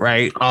Bane,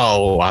 right?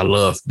 Oh, I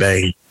love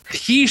Bane.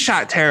 He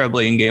shot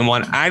terribly in game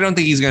 1. I don't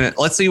think he's going to.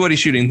 Let's see what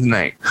he's shooting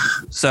tonight.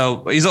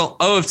 So he's 0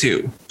 of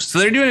 2. So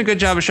they're doing a good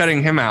job of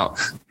shutting him out.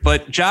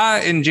 But Ja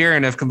and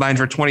Jaren have combined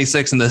for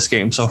 26 in this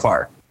game so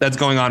far. That's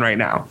going on right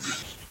now.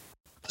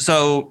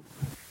 So,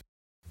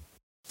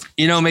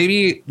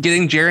 maybe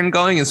getting Jaren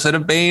going instead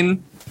of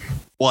Bane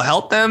will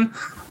help them.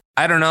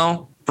 I don't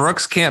know.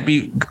 Brooks can't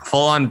be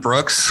full on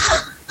Brooks.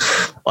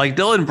 Like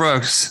Dylan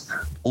Brooks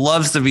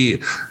loves to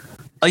be.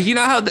 Like,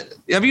 how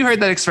have you heard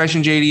that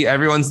expression, JD?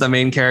 Everyone's the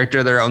main character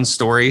of their own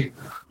story.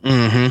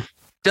 Mm-hmm.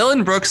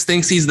 Dylan Brooks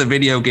thinks he's the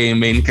video game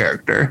main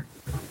character.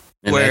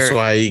 And that's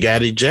why he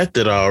got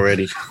ejected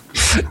already.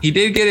 He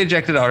did get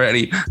ejected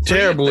already.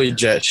 Terrible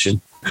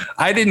ejection.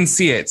 I didn't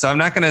see it, so I'm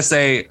not going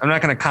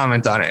to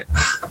comment on it.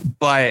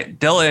 But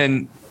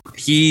Dylan,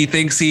 he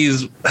thinks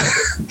he's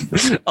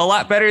a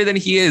lot better than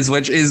he is,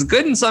 which is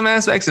good in some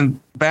aspects and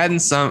bad in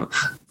some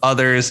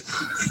others.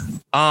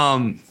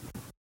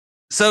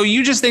 So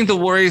you just think the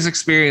Warriors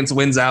experience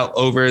wins out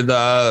over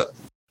the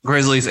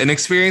Grizzlies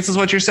inexperience is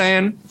what you're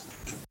saying?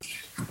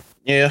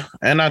 Yeah,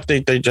 and I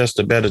think they're just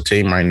a better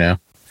team right now.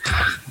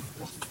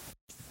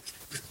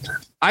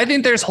 I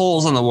think there's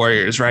holes on the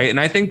Warriors, right? And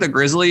I think the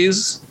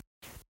Grizzlies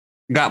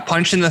got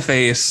punched in the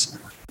face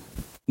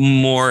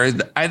more.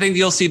 I think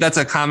you'll see that's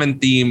a common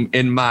theme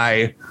in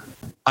my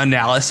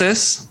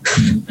analysis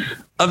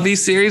of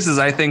these series is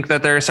I think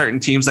that there are certain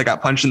teams that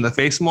got punched in the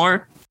face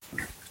more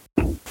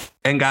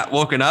and got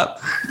woken up.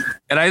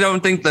 And I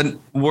don't think the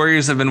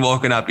Warriors have been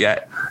woken up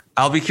yet.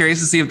 I'll be curious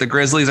to see if the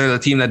Grizzlies are the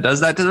team that does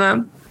that to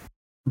them.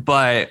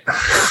 But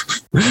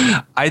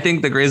I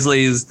think the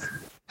Grizzlies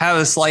have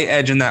a slight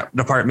edge in that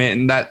department.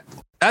 And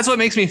that's what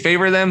makes me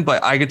favor them.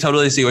 But I could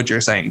totally see what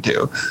you're saying,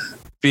 too,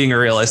 being a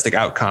realistic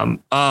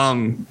outcome.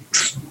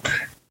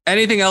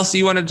 Anything else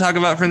you wanted to talk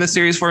about from this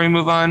series before we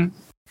move on?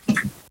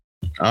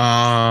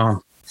 Now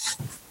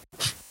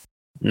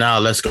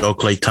let's go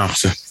Klay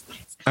Thompson.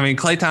 I mean,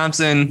 Klay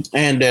Thompson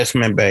and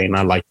Desmond Bane.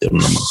 I like them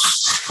the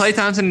most. Klay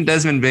Thompson and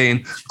Desmond Bane.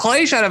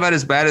 Klay shot about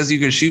as bad as you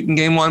could shoot in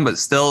game one, but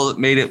still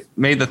made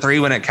the three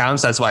when it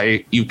counts. That's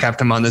why you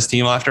kept him on this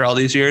team after all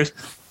these years.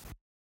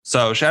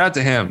 So shout out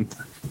to him.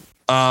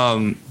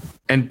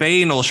 And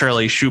Bane will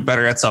surely shoot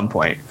better at some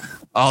point.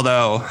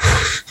 Although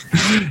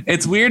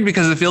it's weird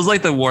because it feels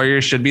like the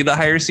Warriors should be the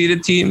higher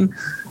seeded team.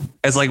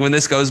 It's like when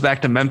this goes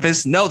back to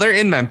Memphis. No, they're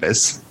in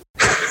Memphis.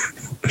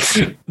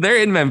 They're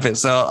in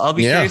Memphis. So I'll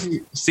be curious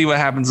to see what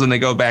happens when they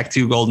go back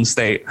to Golden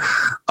State.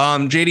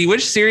 JD,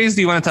 which series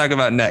do you want to talk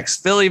about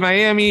next? Philly,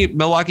 Miami,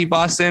 Milwaukee,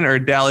 Boston, or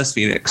Dallas,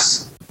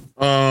 Phoenix?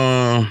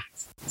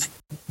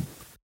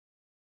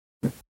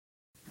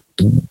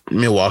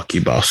 Milwaukee,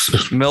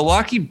 Boston.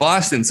 Milwaukee,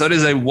 Boston. So it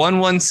is a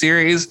 1-1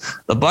 series.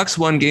 The Bucks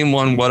won game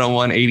one,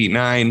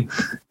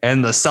 101-89,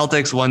 and the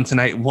Celtics won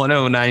tonight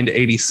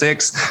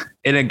 109-86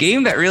 in a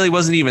game that really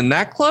wasn't even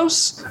that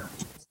close.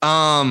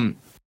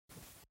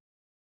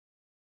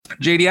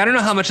 JD, I don't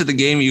know how much of the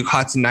game you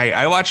caught tonight.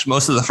 I watched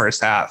most of the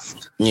first half.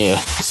 Yeah.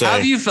 How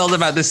have you felt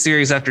about this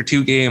series after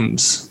two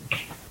games?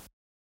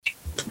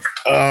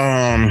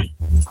 I'm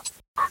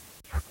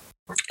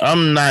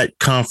not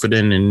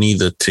confident in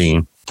neither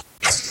team.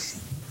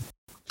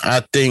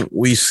 I think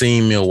we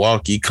seen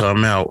Milwaukee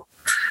come out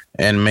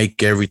and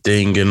make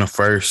everything in the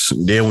first.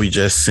 Then we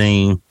just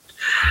seen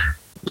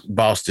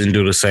Boston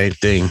do the same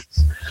thing.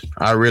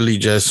 I really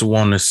just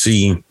want to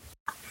see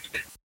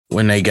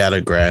when they got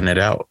to grind it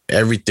out.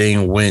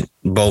 Everything went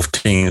both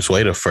teams'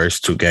 way the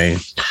first two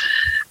games.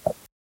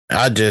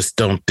 I just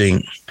don't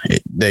think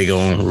they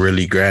going to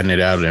really grind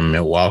it out in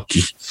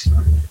Milwaukee.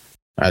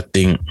 I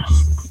think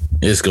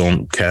it's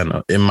going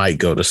to it might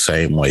go the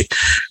same way.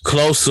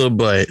 Closer,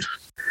 but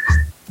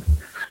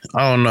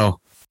I don't know.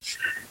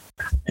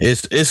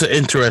 It's an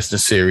interesting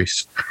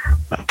series.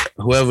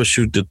 Whoever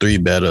shoot the three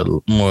better,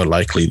 more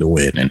likely to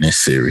win in this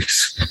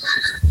series.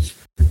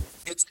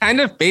 It's kind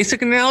of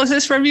basic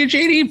analysis from you,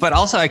 JD, but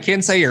also I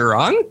can't say you're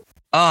wrong.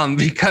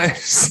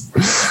 Because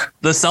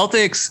the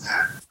Celtics,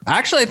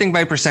 actually, I think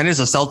by percentage,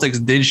 the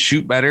Celtics did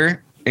shoot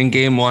better in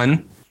game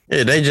one.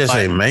 Yeah, they just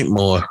ain't make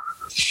more.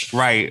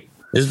 Right.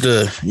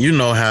 It's you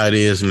know how it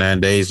is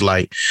nowadays.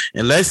 Like,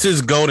 unless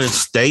it's Golden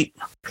State,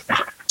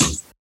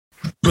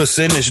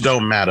 percentage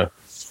don't matter.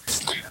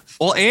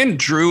 Well, and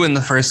Drew in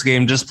the first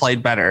game just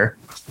played better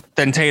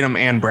than Tatum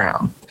and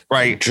Brown.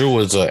 Right. Drew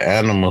is an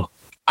animal.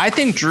 I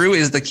think Drew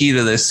is the key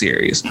to this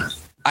series.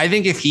 I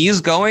think if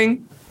he's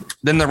going,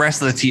 then the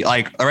rest of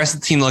the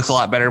team, looks a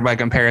lot better by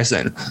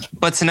comparison.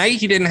 But tonight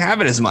he didn't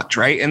have it as much,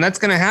 right? And that's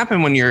going to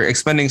happen when you're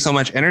expending so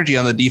much energy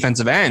on the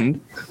defensive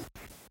end.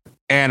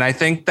 And I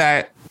think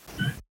that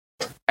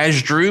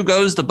as Drew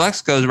goes, the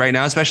Bucks goes right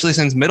now, especially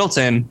since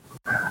Middleton.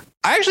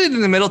 I actually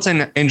think the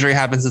Middleton injury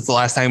happened since the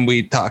last time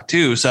we talked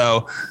too.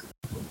 So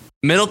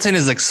Middleton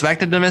is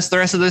expected to miss the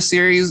rest of this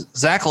series.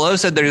 Zach Lowe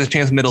said there's a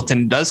chance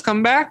Middleton does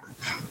come back,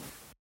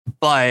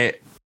 but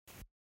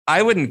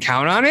I wouldn't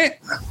count on it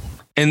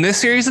in this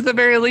series at the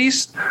very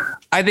least.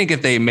 I think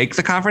if they make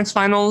the conference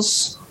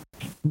finals,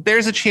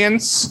 there's a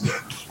chance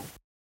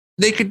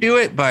they could do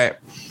it, but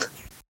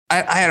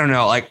I don't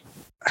know. Like,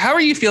 how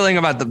are you feeling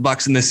about the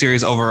Bucks in this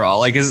series overall?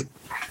 Like,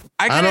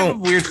 I have a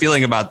weird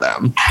feeling about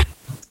them.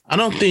 I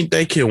don't think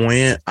they can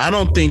win. I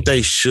don't think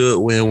they should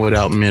win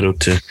without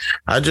Middleton.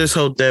 I just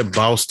hope that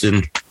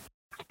Boston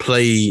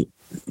play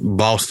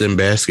Boston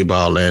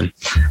basketball and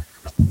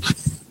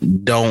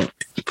don't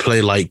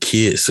play like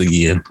kids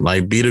again.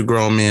 Like, be the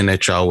grown men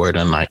that y'all were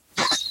tonight.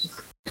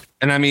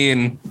 And I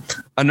mean,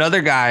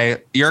 another guy,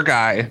 your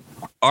guy,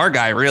 our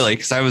guy, really,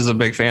 because I was a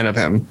big fan of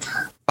him.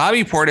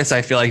 Bobby Portis,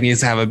 I feel like, needs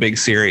to have a big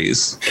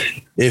series.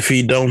 If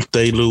he don't,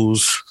 they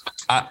lose.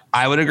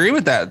 I would agree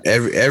with that.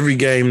 Every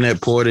game that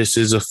Portis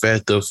is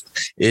effective,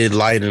 it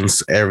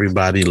lightens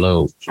everybody's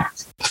load.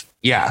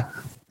 Yeah.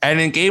 And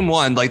in game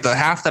one, like the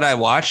half that I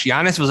watched,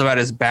 Giannis was about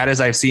as bad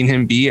as I've seen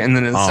him be. And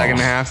then in the second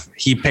half,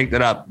 he picked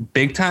it up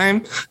big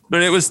time,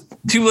 but it was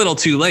too little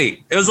too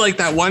late. It was like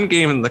that one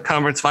game in the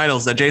conference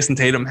finals that Jason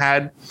Tatum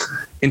had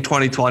in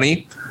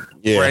 2020,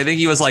 where I think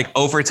he was like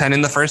over 10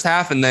 in the first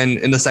half. And then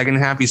in the second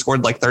half, he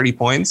scored like 30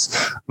 points.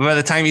 But by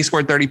the time he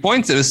scored 30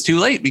 points, it was too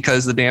late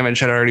because the damage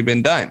had already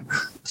been done.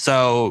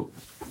 So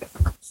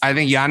I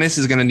think Giannis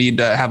is going to need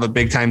to have a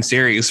big time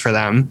series for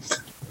them.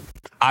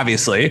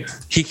 Obviously,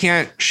 he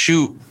can't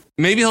shoot.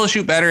 Maybe he'll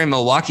shoot better in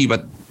Milwaukee,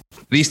 but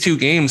these two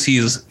games,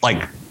 he's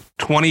like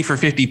 20 for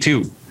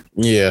 52.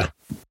 Yeah.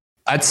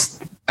 That's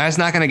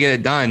not going to get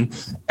it done,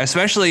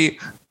 especially,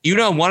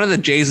 one of the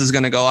Jays is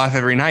going to go off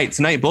every night.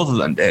 Tonight, both of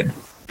them did.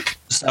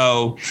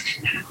 So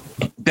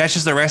that's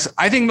just the rest.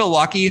 I think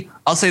Milwaukee,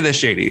 I'll say this,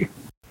 JD.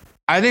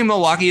 I think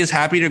Milwaukee is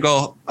happy to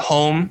go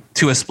home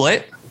to a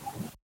split,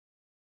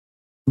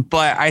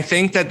 but I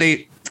think that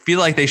they feel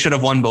like they should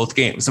have won both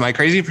games. Am I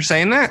crazy for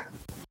saying that?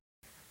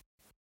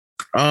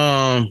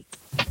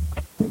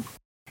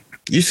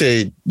 You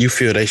said you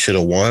feel they should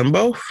have won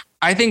both?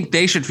 I think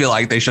they should feel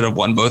like they should have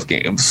won both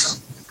games.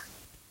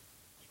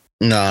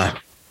 Nah.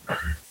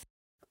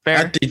 Fair.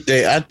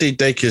 I think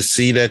they could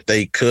see that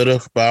they could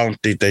have, but I don't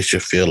think they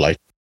should feel like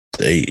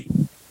they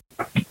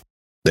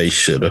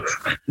should have.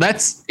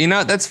 That's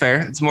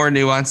fair. It's more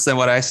nuanced than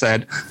what I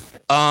said.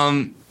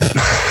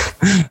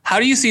 How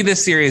do you see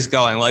this series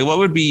going? Like, what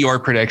would be your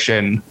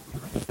prediction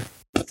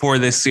for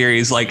this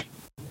series? Like,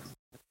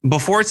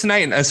 before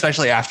tonight and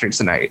especially after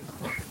tonight?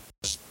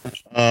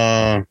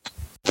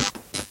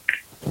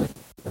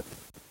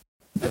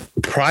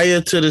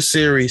 Prior to the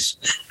series,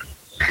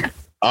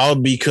 all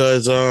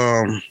because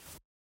that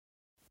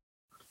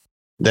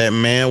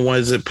man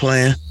wasn't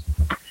playing.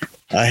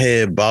 I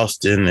had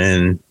Boston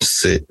in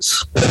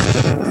 6.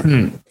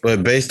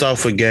 But based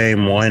off of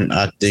game 1,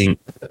 I think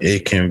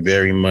it can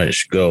very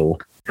much go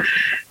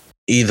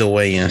either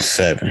way in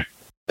 7.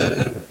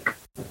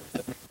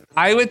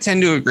 I would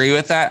tend to agree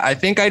with that. I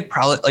think I'd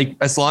probably, like,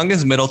 as long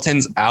as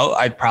Middleton's out,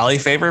 I'd probably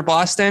favor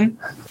Boston.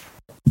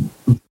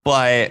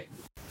 But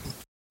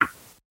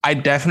I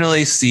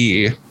definitely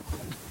see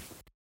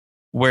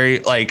where,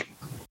 like,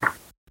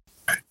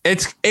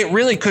 it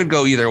really could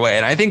go either way.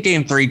 And I think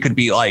game 3 could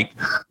be like,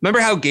 remember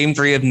how game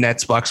 3 of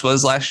Nets Bucks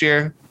was last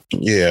year?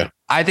 Yeah.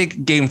 I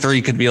think game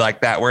 3 could be like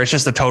that, where it's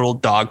just a total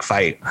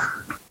dogfight.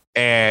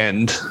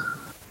 And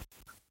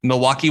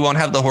Milwaukee won't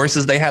have the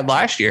horses they had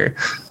last year.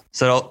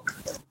 So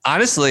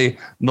honestly,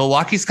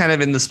 Milwaukee's kind of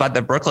in the spot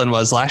that Brooklyn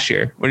was last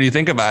year. When you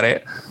think about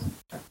it,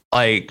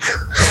 like,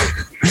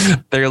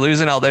 they're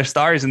losing all their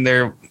stars and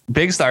their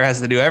big star has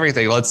to do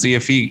everything. Let's see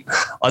if he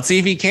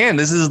can.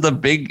 This is the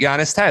big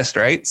Giannis test,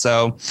 right?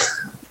 So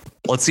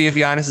let's see if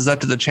Giannis is up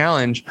to the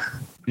challenge.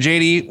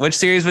 JD, which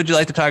series would you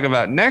like to talk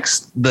about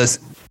next?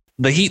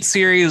 The Heat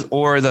series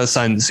or the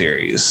Sun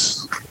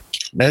series?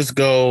 Let's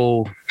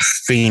go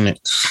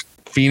Phoenix.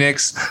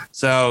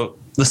 So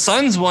the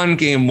Suns won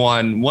game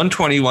 1,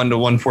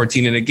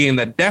 121-114 in a game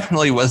that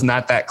definitely was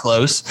not that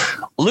close.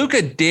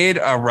 Luka did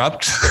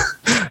erupt.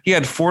 He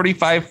had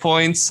 45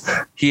 points.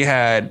 He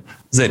had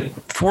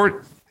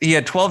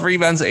 12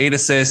 rebounds, 8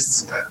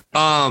 assists.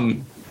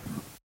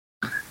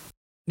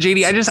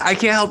 JD, I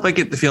can't help but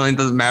get the feeling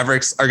that the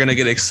Mavericks are going to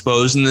get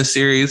exposed in this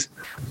series.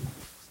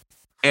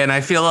 And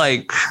I feel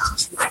like,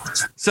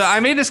 so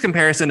I made this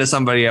comparison to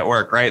somebody at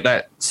work, right?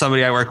 That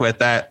somebody I work with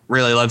that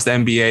really loves the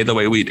NBA the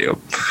way we do.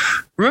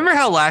 Remember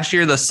how last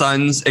year the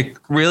Suns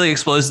really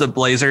exposed the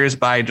Blazers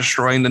by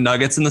destroying the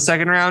Nuggets in the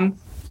second round?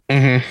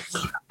 Mm-hmm.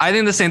 I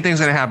think the same thing's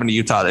going to happen to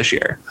Utah this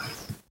year,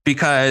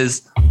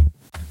 because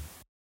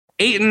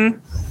Ayton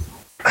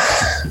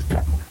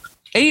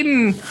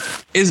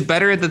is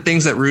better at the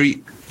things that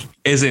Rudy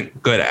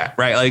isn't good at,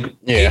 right? Like,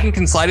 Ayton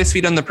can slide his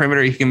feet on the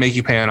perimeter. He can make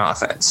you pay on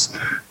offense.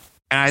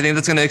 And I think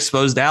that's going to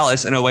expose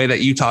Dallas in a way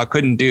that Utah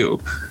couldn't do.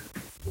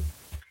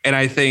 And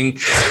I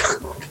think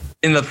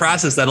in the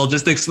process, that'll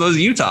just expose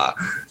Utah.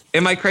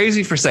 Am I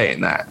crazy for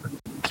saying that?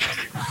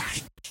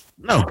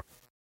 No.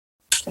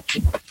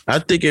 I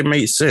think it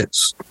makes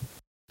sense.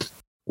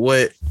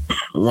 What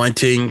one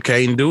team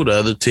can't do, the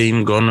other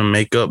team going to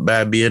make up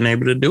by being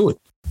able to do it.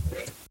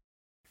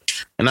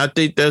 And I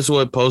think that's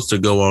what's supposed to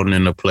go on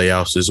in the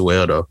playoffs as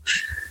well, though.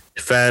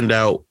 Find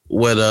out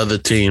where the other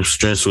team's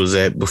strengths was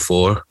at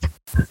before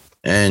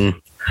and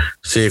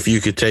see if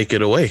you could take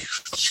it away.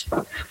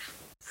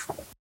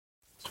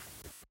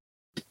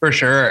 For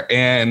sure.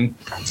 And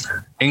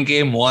in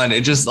game 1,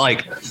 it just,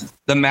 like,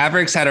 the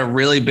Mavericks had a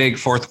really big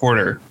fourth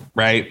quarter,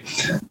 right?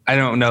 I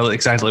don't know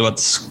exactly what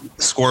the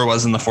score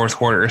was in the fourth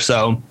quarter.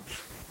 So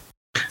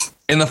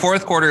in the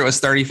fourth quarter, it was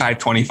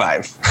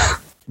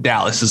 35-25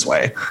 Dallas's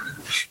way.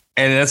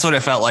 And that's what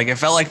it felt like. It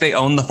felt like they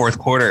owned the fourth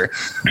quarter.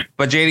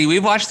 But JD,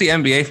 we've watched the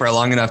NBA for a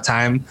long enough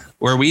time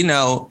where we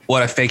know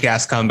what a fake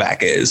ass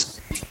comeback is.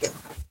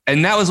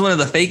 And that was one of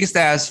the fake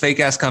ass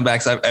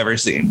comebacks I've ever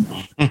seen.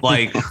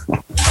 Like,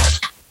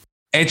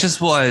 It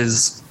just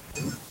was.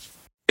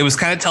 It was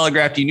kind of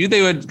telegraphed. You knew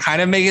they would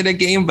kind of make it a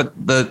game, but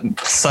the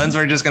Suns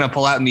were just going to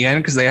pull out in the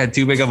end because they had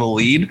too big of a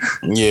lead.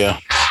 Yeah.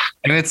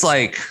 And it's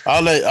like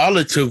all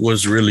it took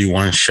was really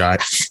one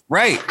shot.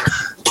 Right.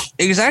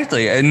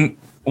 Exactly. And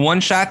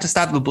one shot to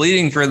stop the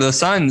bleeding for the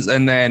Suns.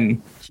 And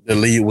then the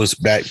lead was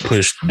back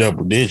pushed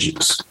double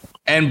digits.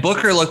 And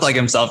Booker looked like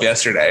himself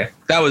yesterday.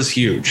 That was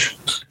huge.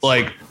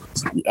 Like,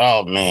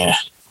 oh man.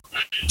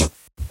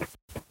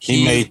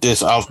 He made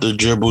this off the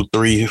dribble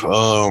three,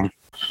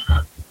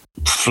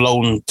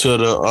 floating to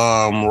the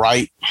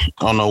right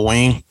on the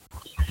wing.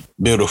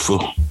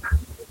 Beautiful.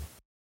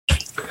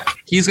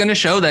 He's going to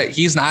show that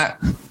he's not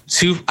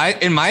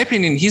in my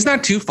opinion, he's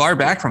not too far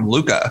back from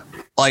Luka.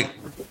 Like,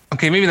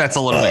 okay, maybe that's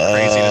a little bit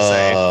crazy to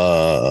say,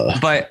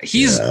 but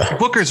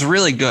Booker's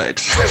really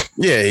good.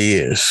 Yeah, he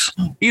is.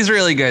 He's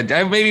really good.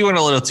 I maybe went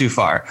a little too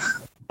far,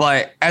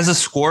 but as a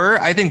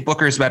scorer, I think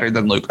Booker's better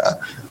than Luka.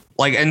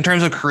 Like in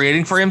terms of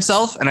creating for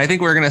himself, and I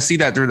think we're going to see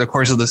that through the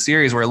course of the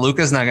series, where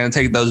Luka's not going to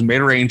take those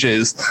mid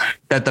ranges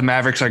that the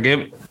Mavericks are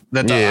giving,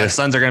 that the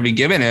Suns are going to be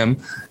giving him.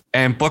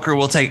 And Booker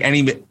will take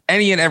any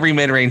and every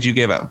mid range you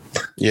give him.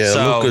 Yeah,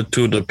 so, Luka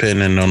too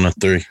dependent on the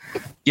three.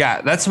 Yeah,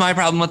 that's my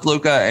problem with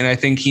Luka, and I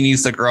think he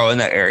needs to grow in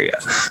that area.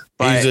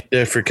 But he's a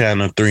different kind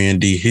of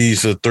 3-and-D.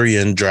 He's a 3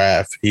 and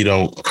draft. He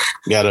don't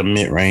got a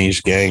mid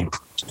range game.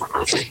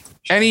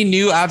 Any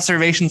new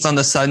observations on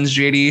the Suns,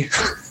 JD,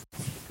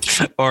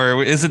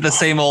 or is it the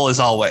same old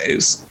as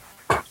always?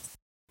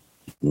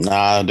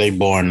 Nah, they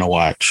boring to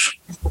watch.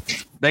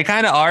 They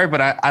kind of are,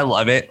 but I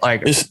love it.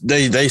 Like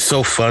they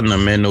so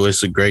fundamental.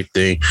 It's a great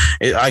thing.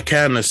 I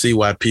kind of see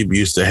why people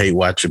used to hate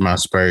watching my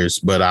Spurs,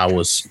 but I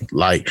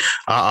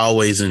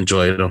always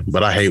enjoyed them,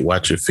 but I hate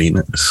watching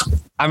Phoenix.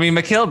 I mean,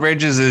 Mikal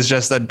Bridges is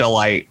just a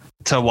delight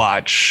to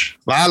watch.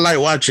 I like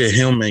watching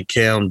him and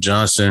Cam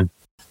Johnson.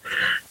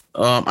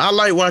 I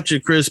like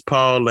watching Chris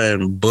Paul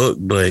and Book,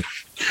 but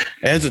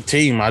as a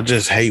team, I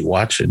just hate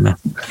watching them.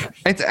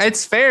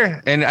 It's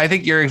fair. And I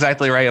think you're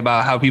exactly right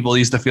about how people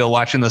used to feel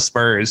watching the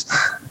Spurs.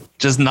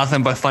 Just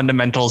nothing but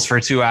fundamentals for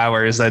 2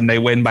 hours and they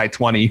win by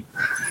 20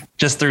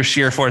 just through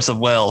sheer force of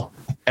will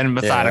and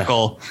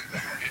methodical.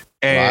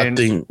 Yeah. And I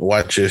think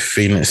watching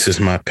Phoenix is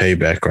my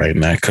payback right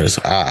now because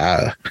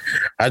I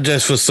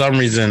just, for some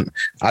reason,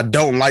 I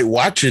don't like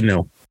watching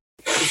them.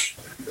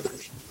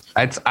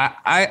 I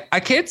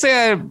can't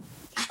say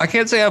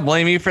I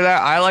blame you for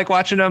that. I like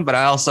watching them, but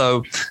I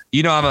also,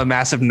 I'm a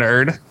massive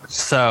nerd.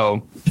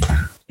 So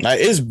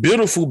it's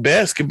beautiful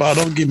basketball.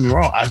 Don't get me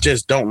wrong. I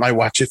just don't like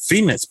watching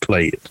Phoenix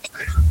play it.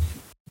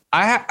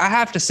 I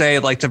have to say,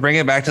 like, to bring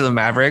it back to the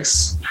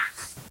Mavericks,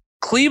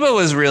 Kleba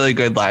was really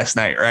good last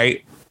night,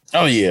 right?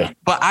 Oh, yeah.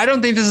 But I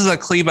don't think this is a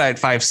Kleba at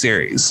 5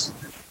 series.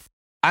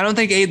 I don't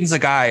think Aiden's a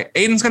guy.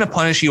 Aiden's going to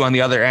punish you on the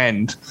other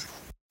end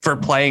for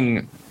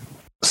playing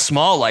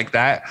small like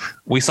that.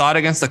 We saw it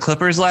against the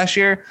Clippers last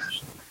year,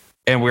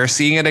 and we're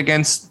seeing it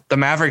against the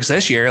Mavericks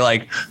this year.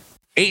 Like,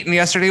 Ayton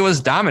yesterday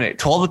was dominant,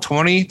 12 to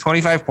 20,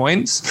 25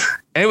 points,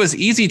 and it was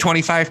easy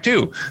 25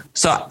 too.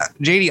 So,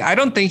 JD, I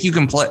don't think you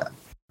can play.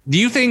 Do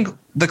you think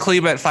the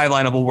Kleba at 5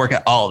 lineup will work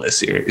at all this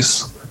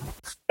series?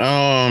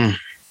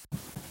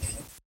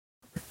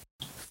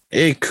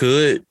 It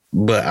could,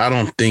 but I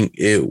don't think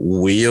it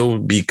will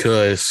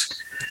because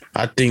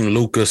I think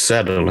Luka's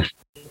settling.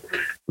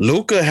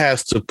 Luka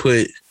has to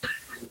put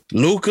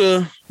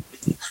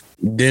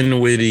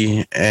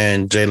Dinwiddie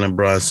and Jalen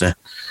Brunson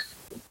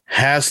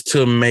has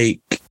to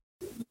make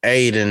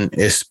Aiden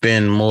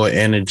expend more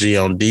energy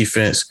on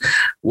defense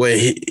where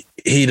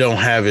he don't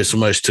have as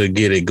much to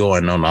get it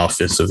going on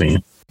offensive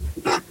end.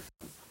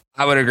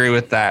 I would agree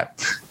with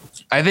that.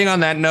 I think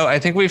on that note, I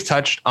think we've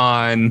touched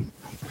on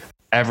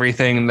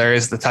everything there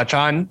is to touch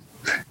on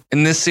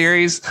in this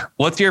series.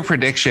 What's your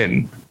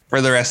prediction for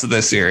the rest of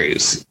this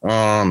series?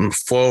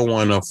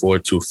 4-1 or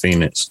 4-2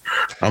 Phoenix.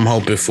 I'm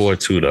hoping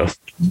 4-2 though.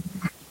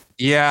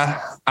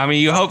 Yeah. I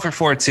mean, you hope for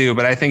 4-2,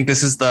 but I think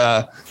this is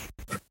I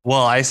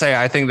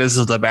think this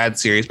is the bad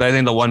series, but I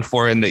think the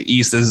 1-4 in the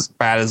East is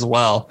bad as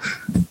well.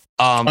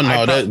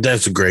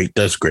 That's great.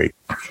 That's great.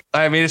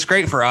 I mean, it's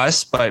great for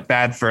us, but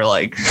bad for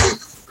like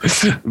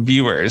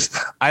viewers.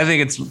 I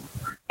think it's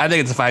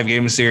a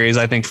 5-game series.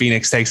 I think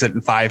Phoenix takes it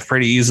in 5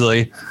 pretty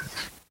easily.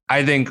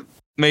 I think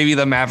maybe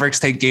the Mavericks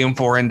take game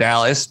 4 in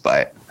Dallas,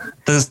 but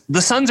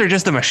the Suns are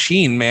just a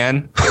machine,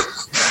 man.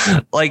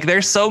 Like,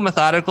 they're so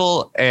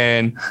methodical,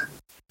 and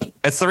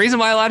it's the reason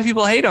why a lot of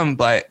people hate them,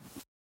 but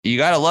you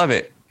got to love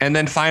it. And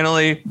then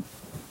finally,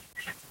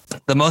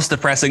 the most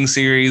depressing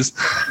series,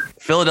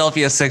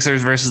 Philadelphia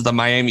Sixers versus the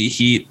Miami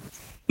Heat.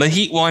 The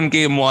Heat won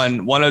game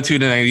 1,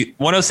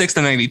 106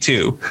 to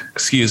 92,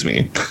 excuse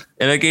me,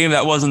 in a game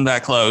that wasn't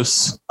that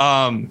close.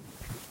 JD,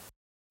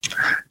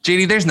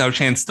 there's no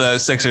chance the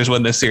Sixers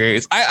win this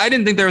series. I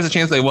didn't think there was a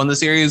chance they won the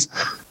series,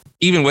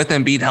 even with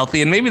Embiid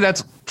healthy, and maybe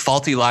that's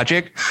faulty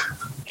logic.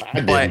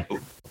 But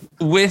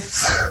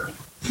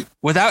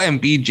without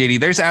Embiid, JD,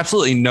 there's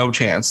absolutely no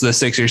chance the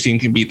Sixers team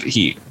can beat the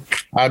Heat.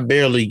 I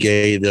barely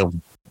gave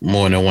them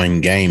more than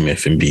one game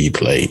if Embiid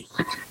played.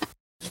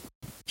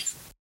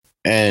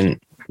 And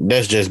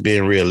that's just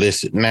being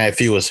realistic. Now, if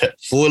he was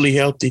fully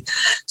healthy,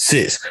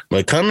 6.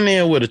 But coming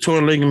in with a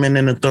torn ligament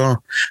in the thumb,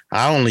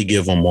 I only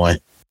give him 1.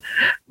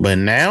 But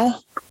now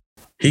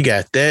he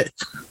got that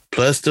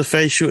plus the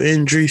facial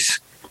injuries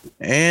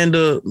and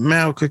the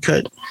mouth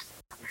cut.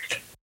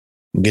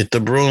 Get the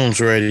brooms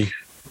ready.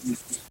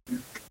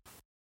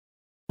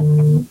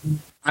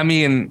 I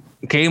mean,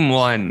 game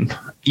 1,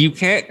 you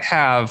can't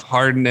have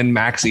Harden and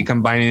Maxey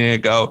combining to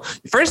go.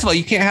 First of all,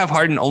 you can't have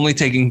Harden only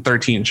taking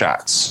 13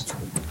 shots.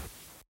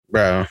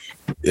 Bro,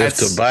 if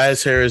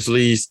Tobias Harris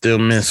leads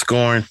them in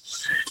scoring,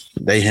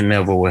 they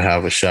never will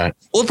have a shot.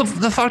 Well, the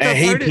fucked up part,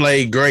 he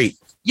played great.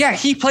 Yeah,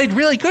 he played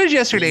really good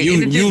yesterday.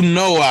 You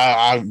know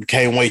I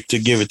can't wait to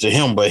give it to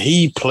him, but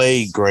he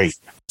played great.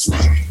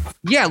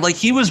 Yeah, like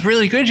he was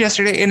really good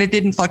yesterday, and it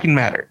didn't fucking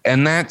matter.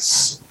 And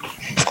that's,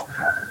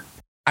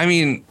 I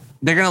mean,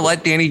 they're going to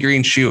let Danny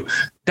Green shoot.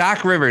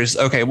 Doc Rivers,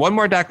 okay, one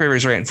more Doc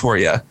Rivers rant for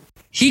you.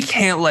 He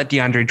can't let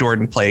DeAndre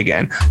Jordan play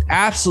again.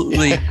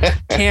 Absolutely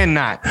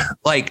cannot.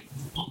 Like,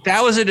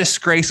 that was a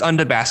disgrace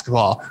unto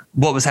basketball,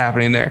 what was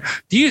happening there.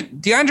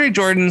 DeAndre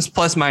Jordan's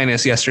plus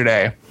minus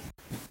yesterday,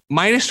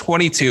 minus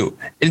 22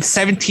 in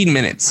 17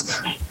 minutes.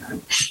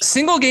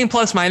 Single game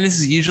plus minus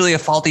is usually a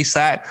faulty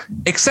stat,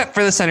 except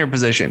for the center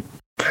position.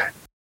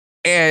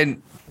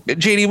 And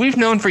JD, we've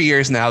known for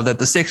years now that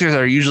the Sixers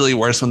are usually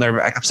worse when they're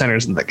backup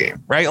centers in the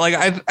game, right? Like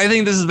I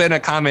think this has been a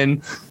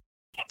common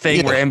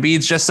thing where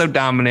Embiid's just so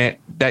dominant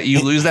that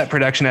you lose that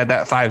production at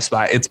that 5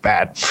 spot. It's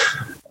bad.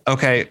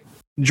 Okay.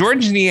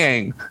 George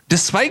Niang,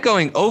 despite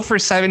going 0 for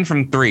 7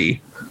 from 3,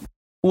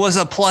 was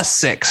a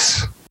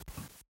 +6.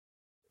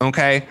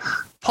 Okay.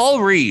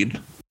 Paul Reed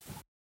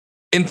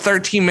in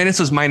 13 minutes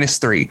was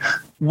 -3,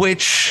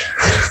 which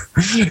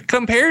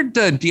compared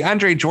to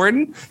DeAndre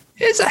Jordan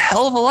is a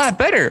hell of a lot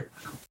better.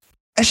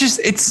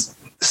 It's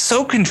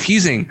so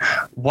confusing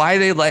why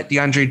they let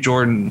DeAndre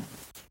Jordan,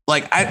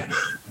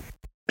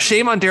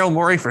 shame on Daryl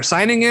Morey for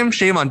signing him.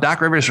 Shame on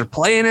Doc Rivers for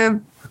playing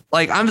him.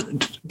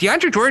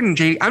 DeAndre Jordan,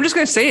 I'm just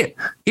going to say it.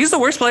 He's the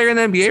worst player in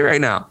the NBA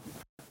right now.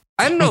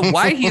 I don't know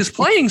why he is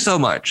playing so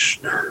much.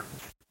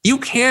 You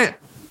can't,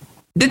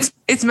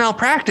 it's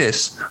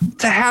malpractice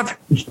to have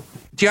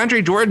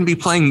DeAndre Jordan be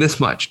playing this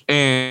much.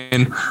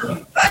 And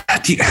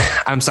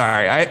I'm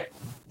sorry.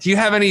 Do you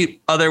have any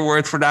other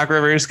words for Doc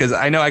Rivers? Because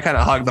I know I kind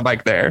of hogged the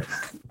mic there.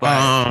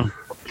 But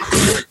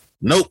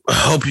nope. I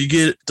hope you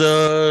get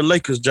the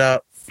Lakers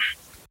job.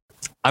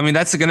 I mean,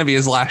 that's going to be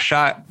his last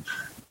shot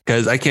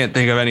because I can't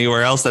think of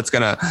anywhere else that's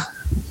going to.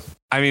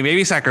 I mean,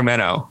 maybe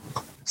Sacramento.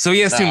 So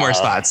he has 2 more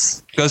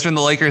spots. Goes from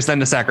the Lakers then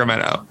to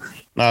Sacramento.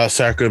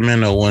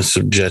 Sacramento won't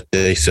subject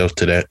themselves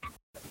to that.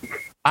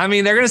 I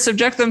mean, they're going to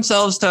subject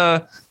themselves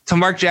to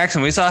Mark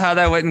Jackson. We saw how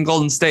that went in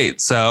Golden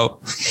State. So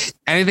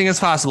anything is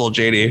possible,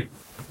 JD.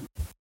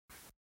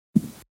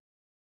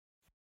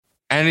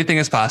 Anything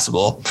is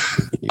possible.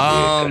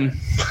 Yeah.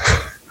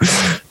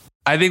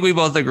 I think we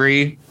both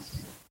agree.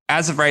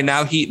 As of right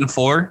now, Heat in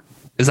 4.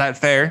 Is that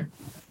fair?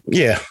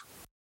 Yeah.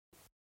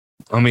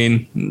 I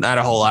mean, not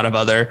a whole lot of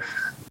other.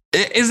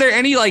 Is there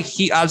any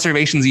Heat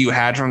observations you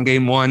had from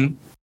game 1?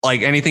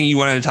 Like anything you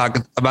wanted to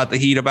talk about the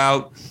Heat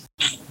about?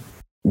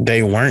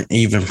 They weren't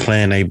even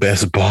playing their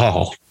best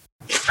ball.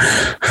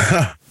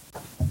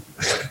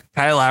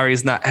 Kyle Lowry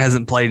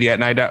hasn't played yet,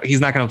 and I doubt he's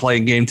not going to play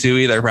in game 2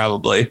 either,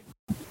 probably.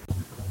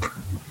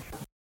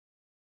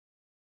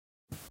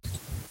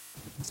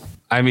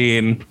 I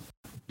mean,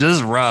 this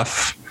is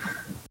rough.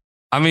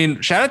 I mean,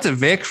 shout out to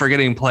Vic for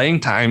getting playing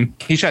time.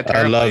 He shot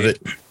terribly.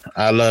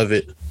 I love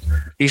it.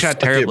 He shot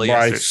terribly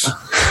yesterday.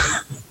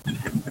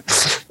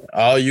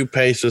 All you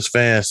Pacers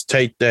fans,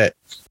 take that.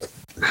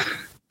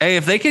 Hey,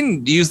 if they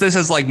can use this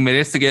as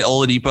minutes to get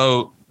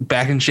Oladipo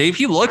back in shape,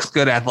 he looks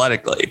good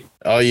athletically.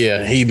 Oh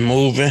yeah, he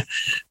moving.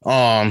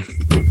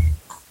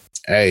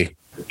 Hey,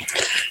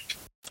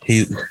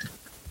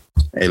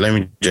 let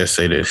me just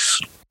say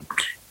this.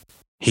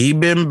 He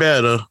been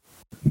better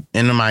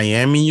in the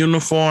Miami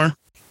uniform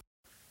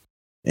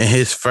in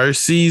his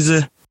first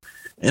season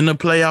in the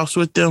playoffs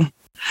with them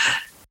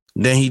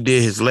than he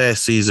did his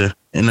last season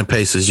in the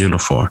Pacers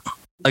uniform.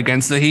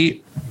 Against the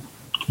Heat?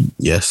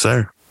 Yes,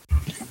 sir.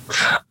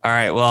 All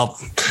right. Well,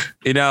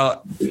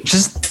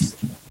 just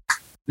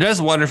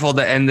wonderful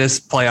to end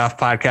this playoff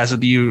podcast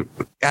with you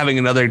having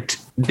another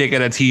dig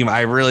at a team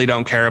I really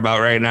don't care about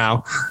right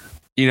now.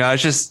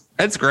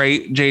 It's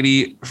great,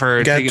 JD,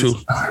 for taking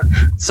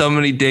so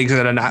many digs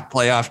at a not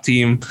playoff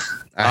team.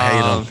 I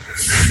hate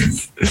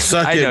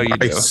them. I know you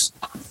do.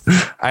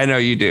 I know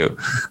you do.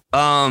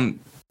 I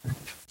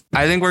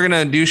think we're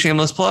gonna do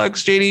shameless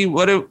plugs. JD,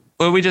 what do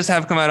we just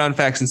have come out on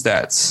Facts and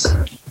Stats?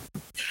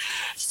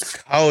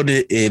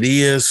 It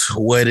is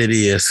what it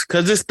is,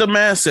 because it's the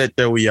mindset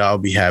that we all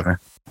be having,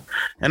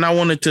 and I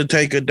wanted to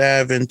take a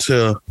dive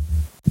into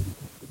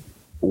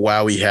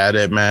why we had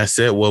that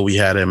mindset, what we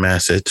had that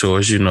mindset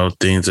towards,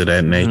 things of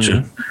that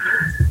nature.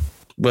 Mm-hmm.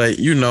 But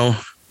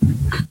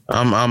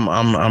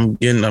I'm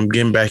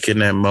getting back in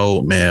that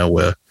mode, man,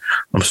 where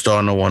I'm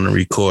starting to want to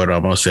record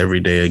almost every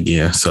day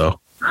again. So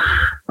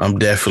I'm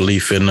definitely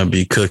finna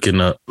be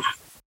cooking up.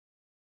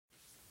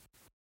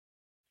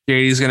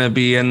 JD's going to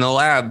be in the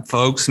lab,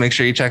 folks. Make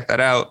sure you check that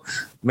out.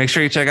 Make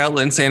sure you check out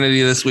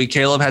Linsanity this week.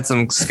 Caleb had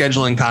some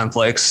scheduling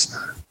conflicts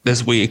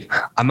this week.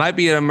 I might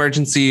be an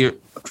emergency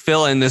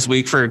fill-in this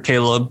week for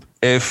Caleb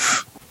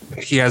if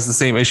he has the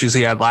same issues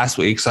he had last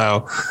week.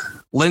 So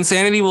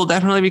Linsanity will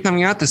definitely be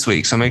coming out this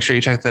week. So make sure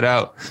you check that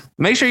out.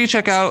 Make sure you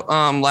check out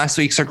last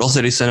week's Circle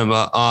City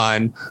Cinema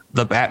on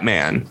The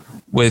Batman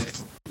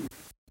with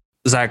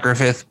Zach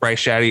Griffith, Bryce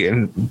Shaddy,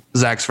 and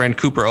Zach's friend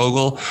Cooper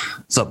Ogle.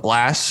 It's a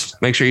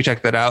blast. Make sure you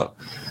check that out.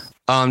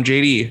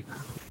 JD,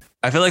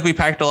 I feel like we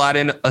packed a lot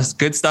in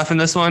good stuff in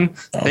this one.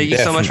 Thank you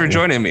so much for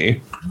joining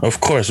me.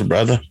 Of course,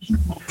 brother.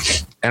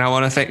 And I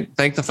want to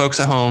thank the folks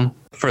at home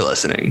for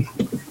listening.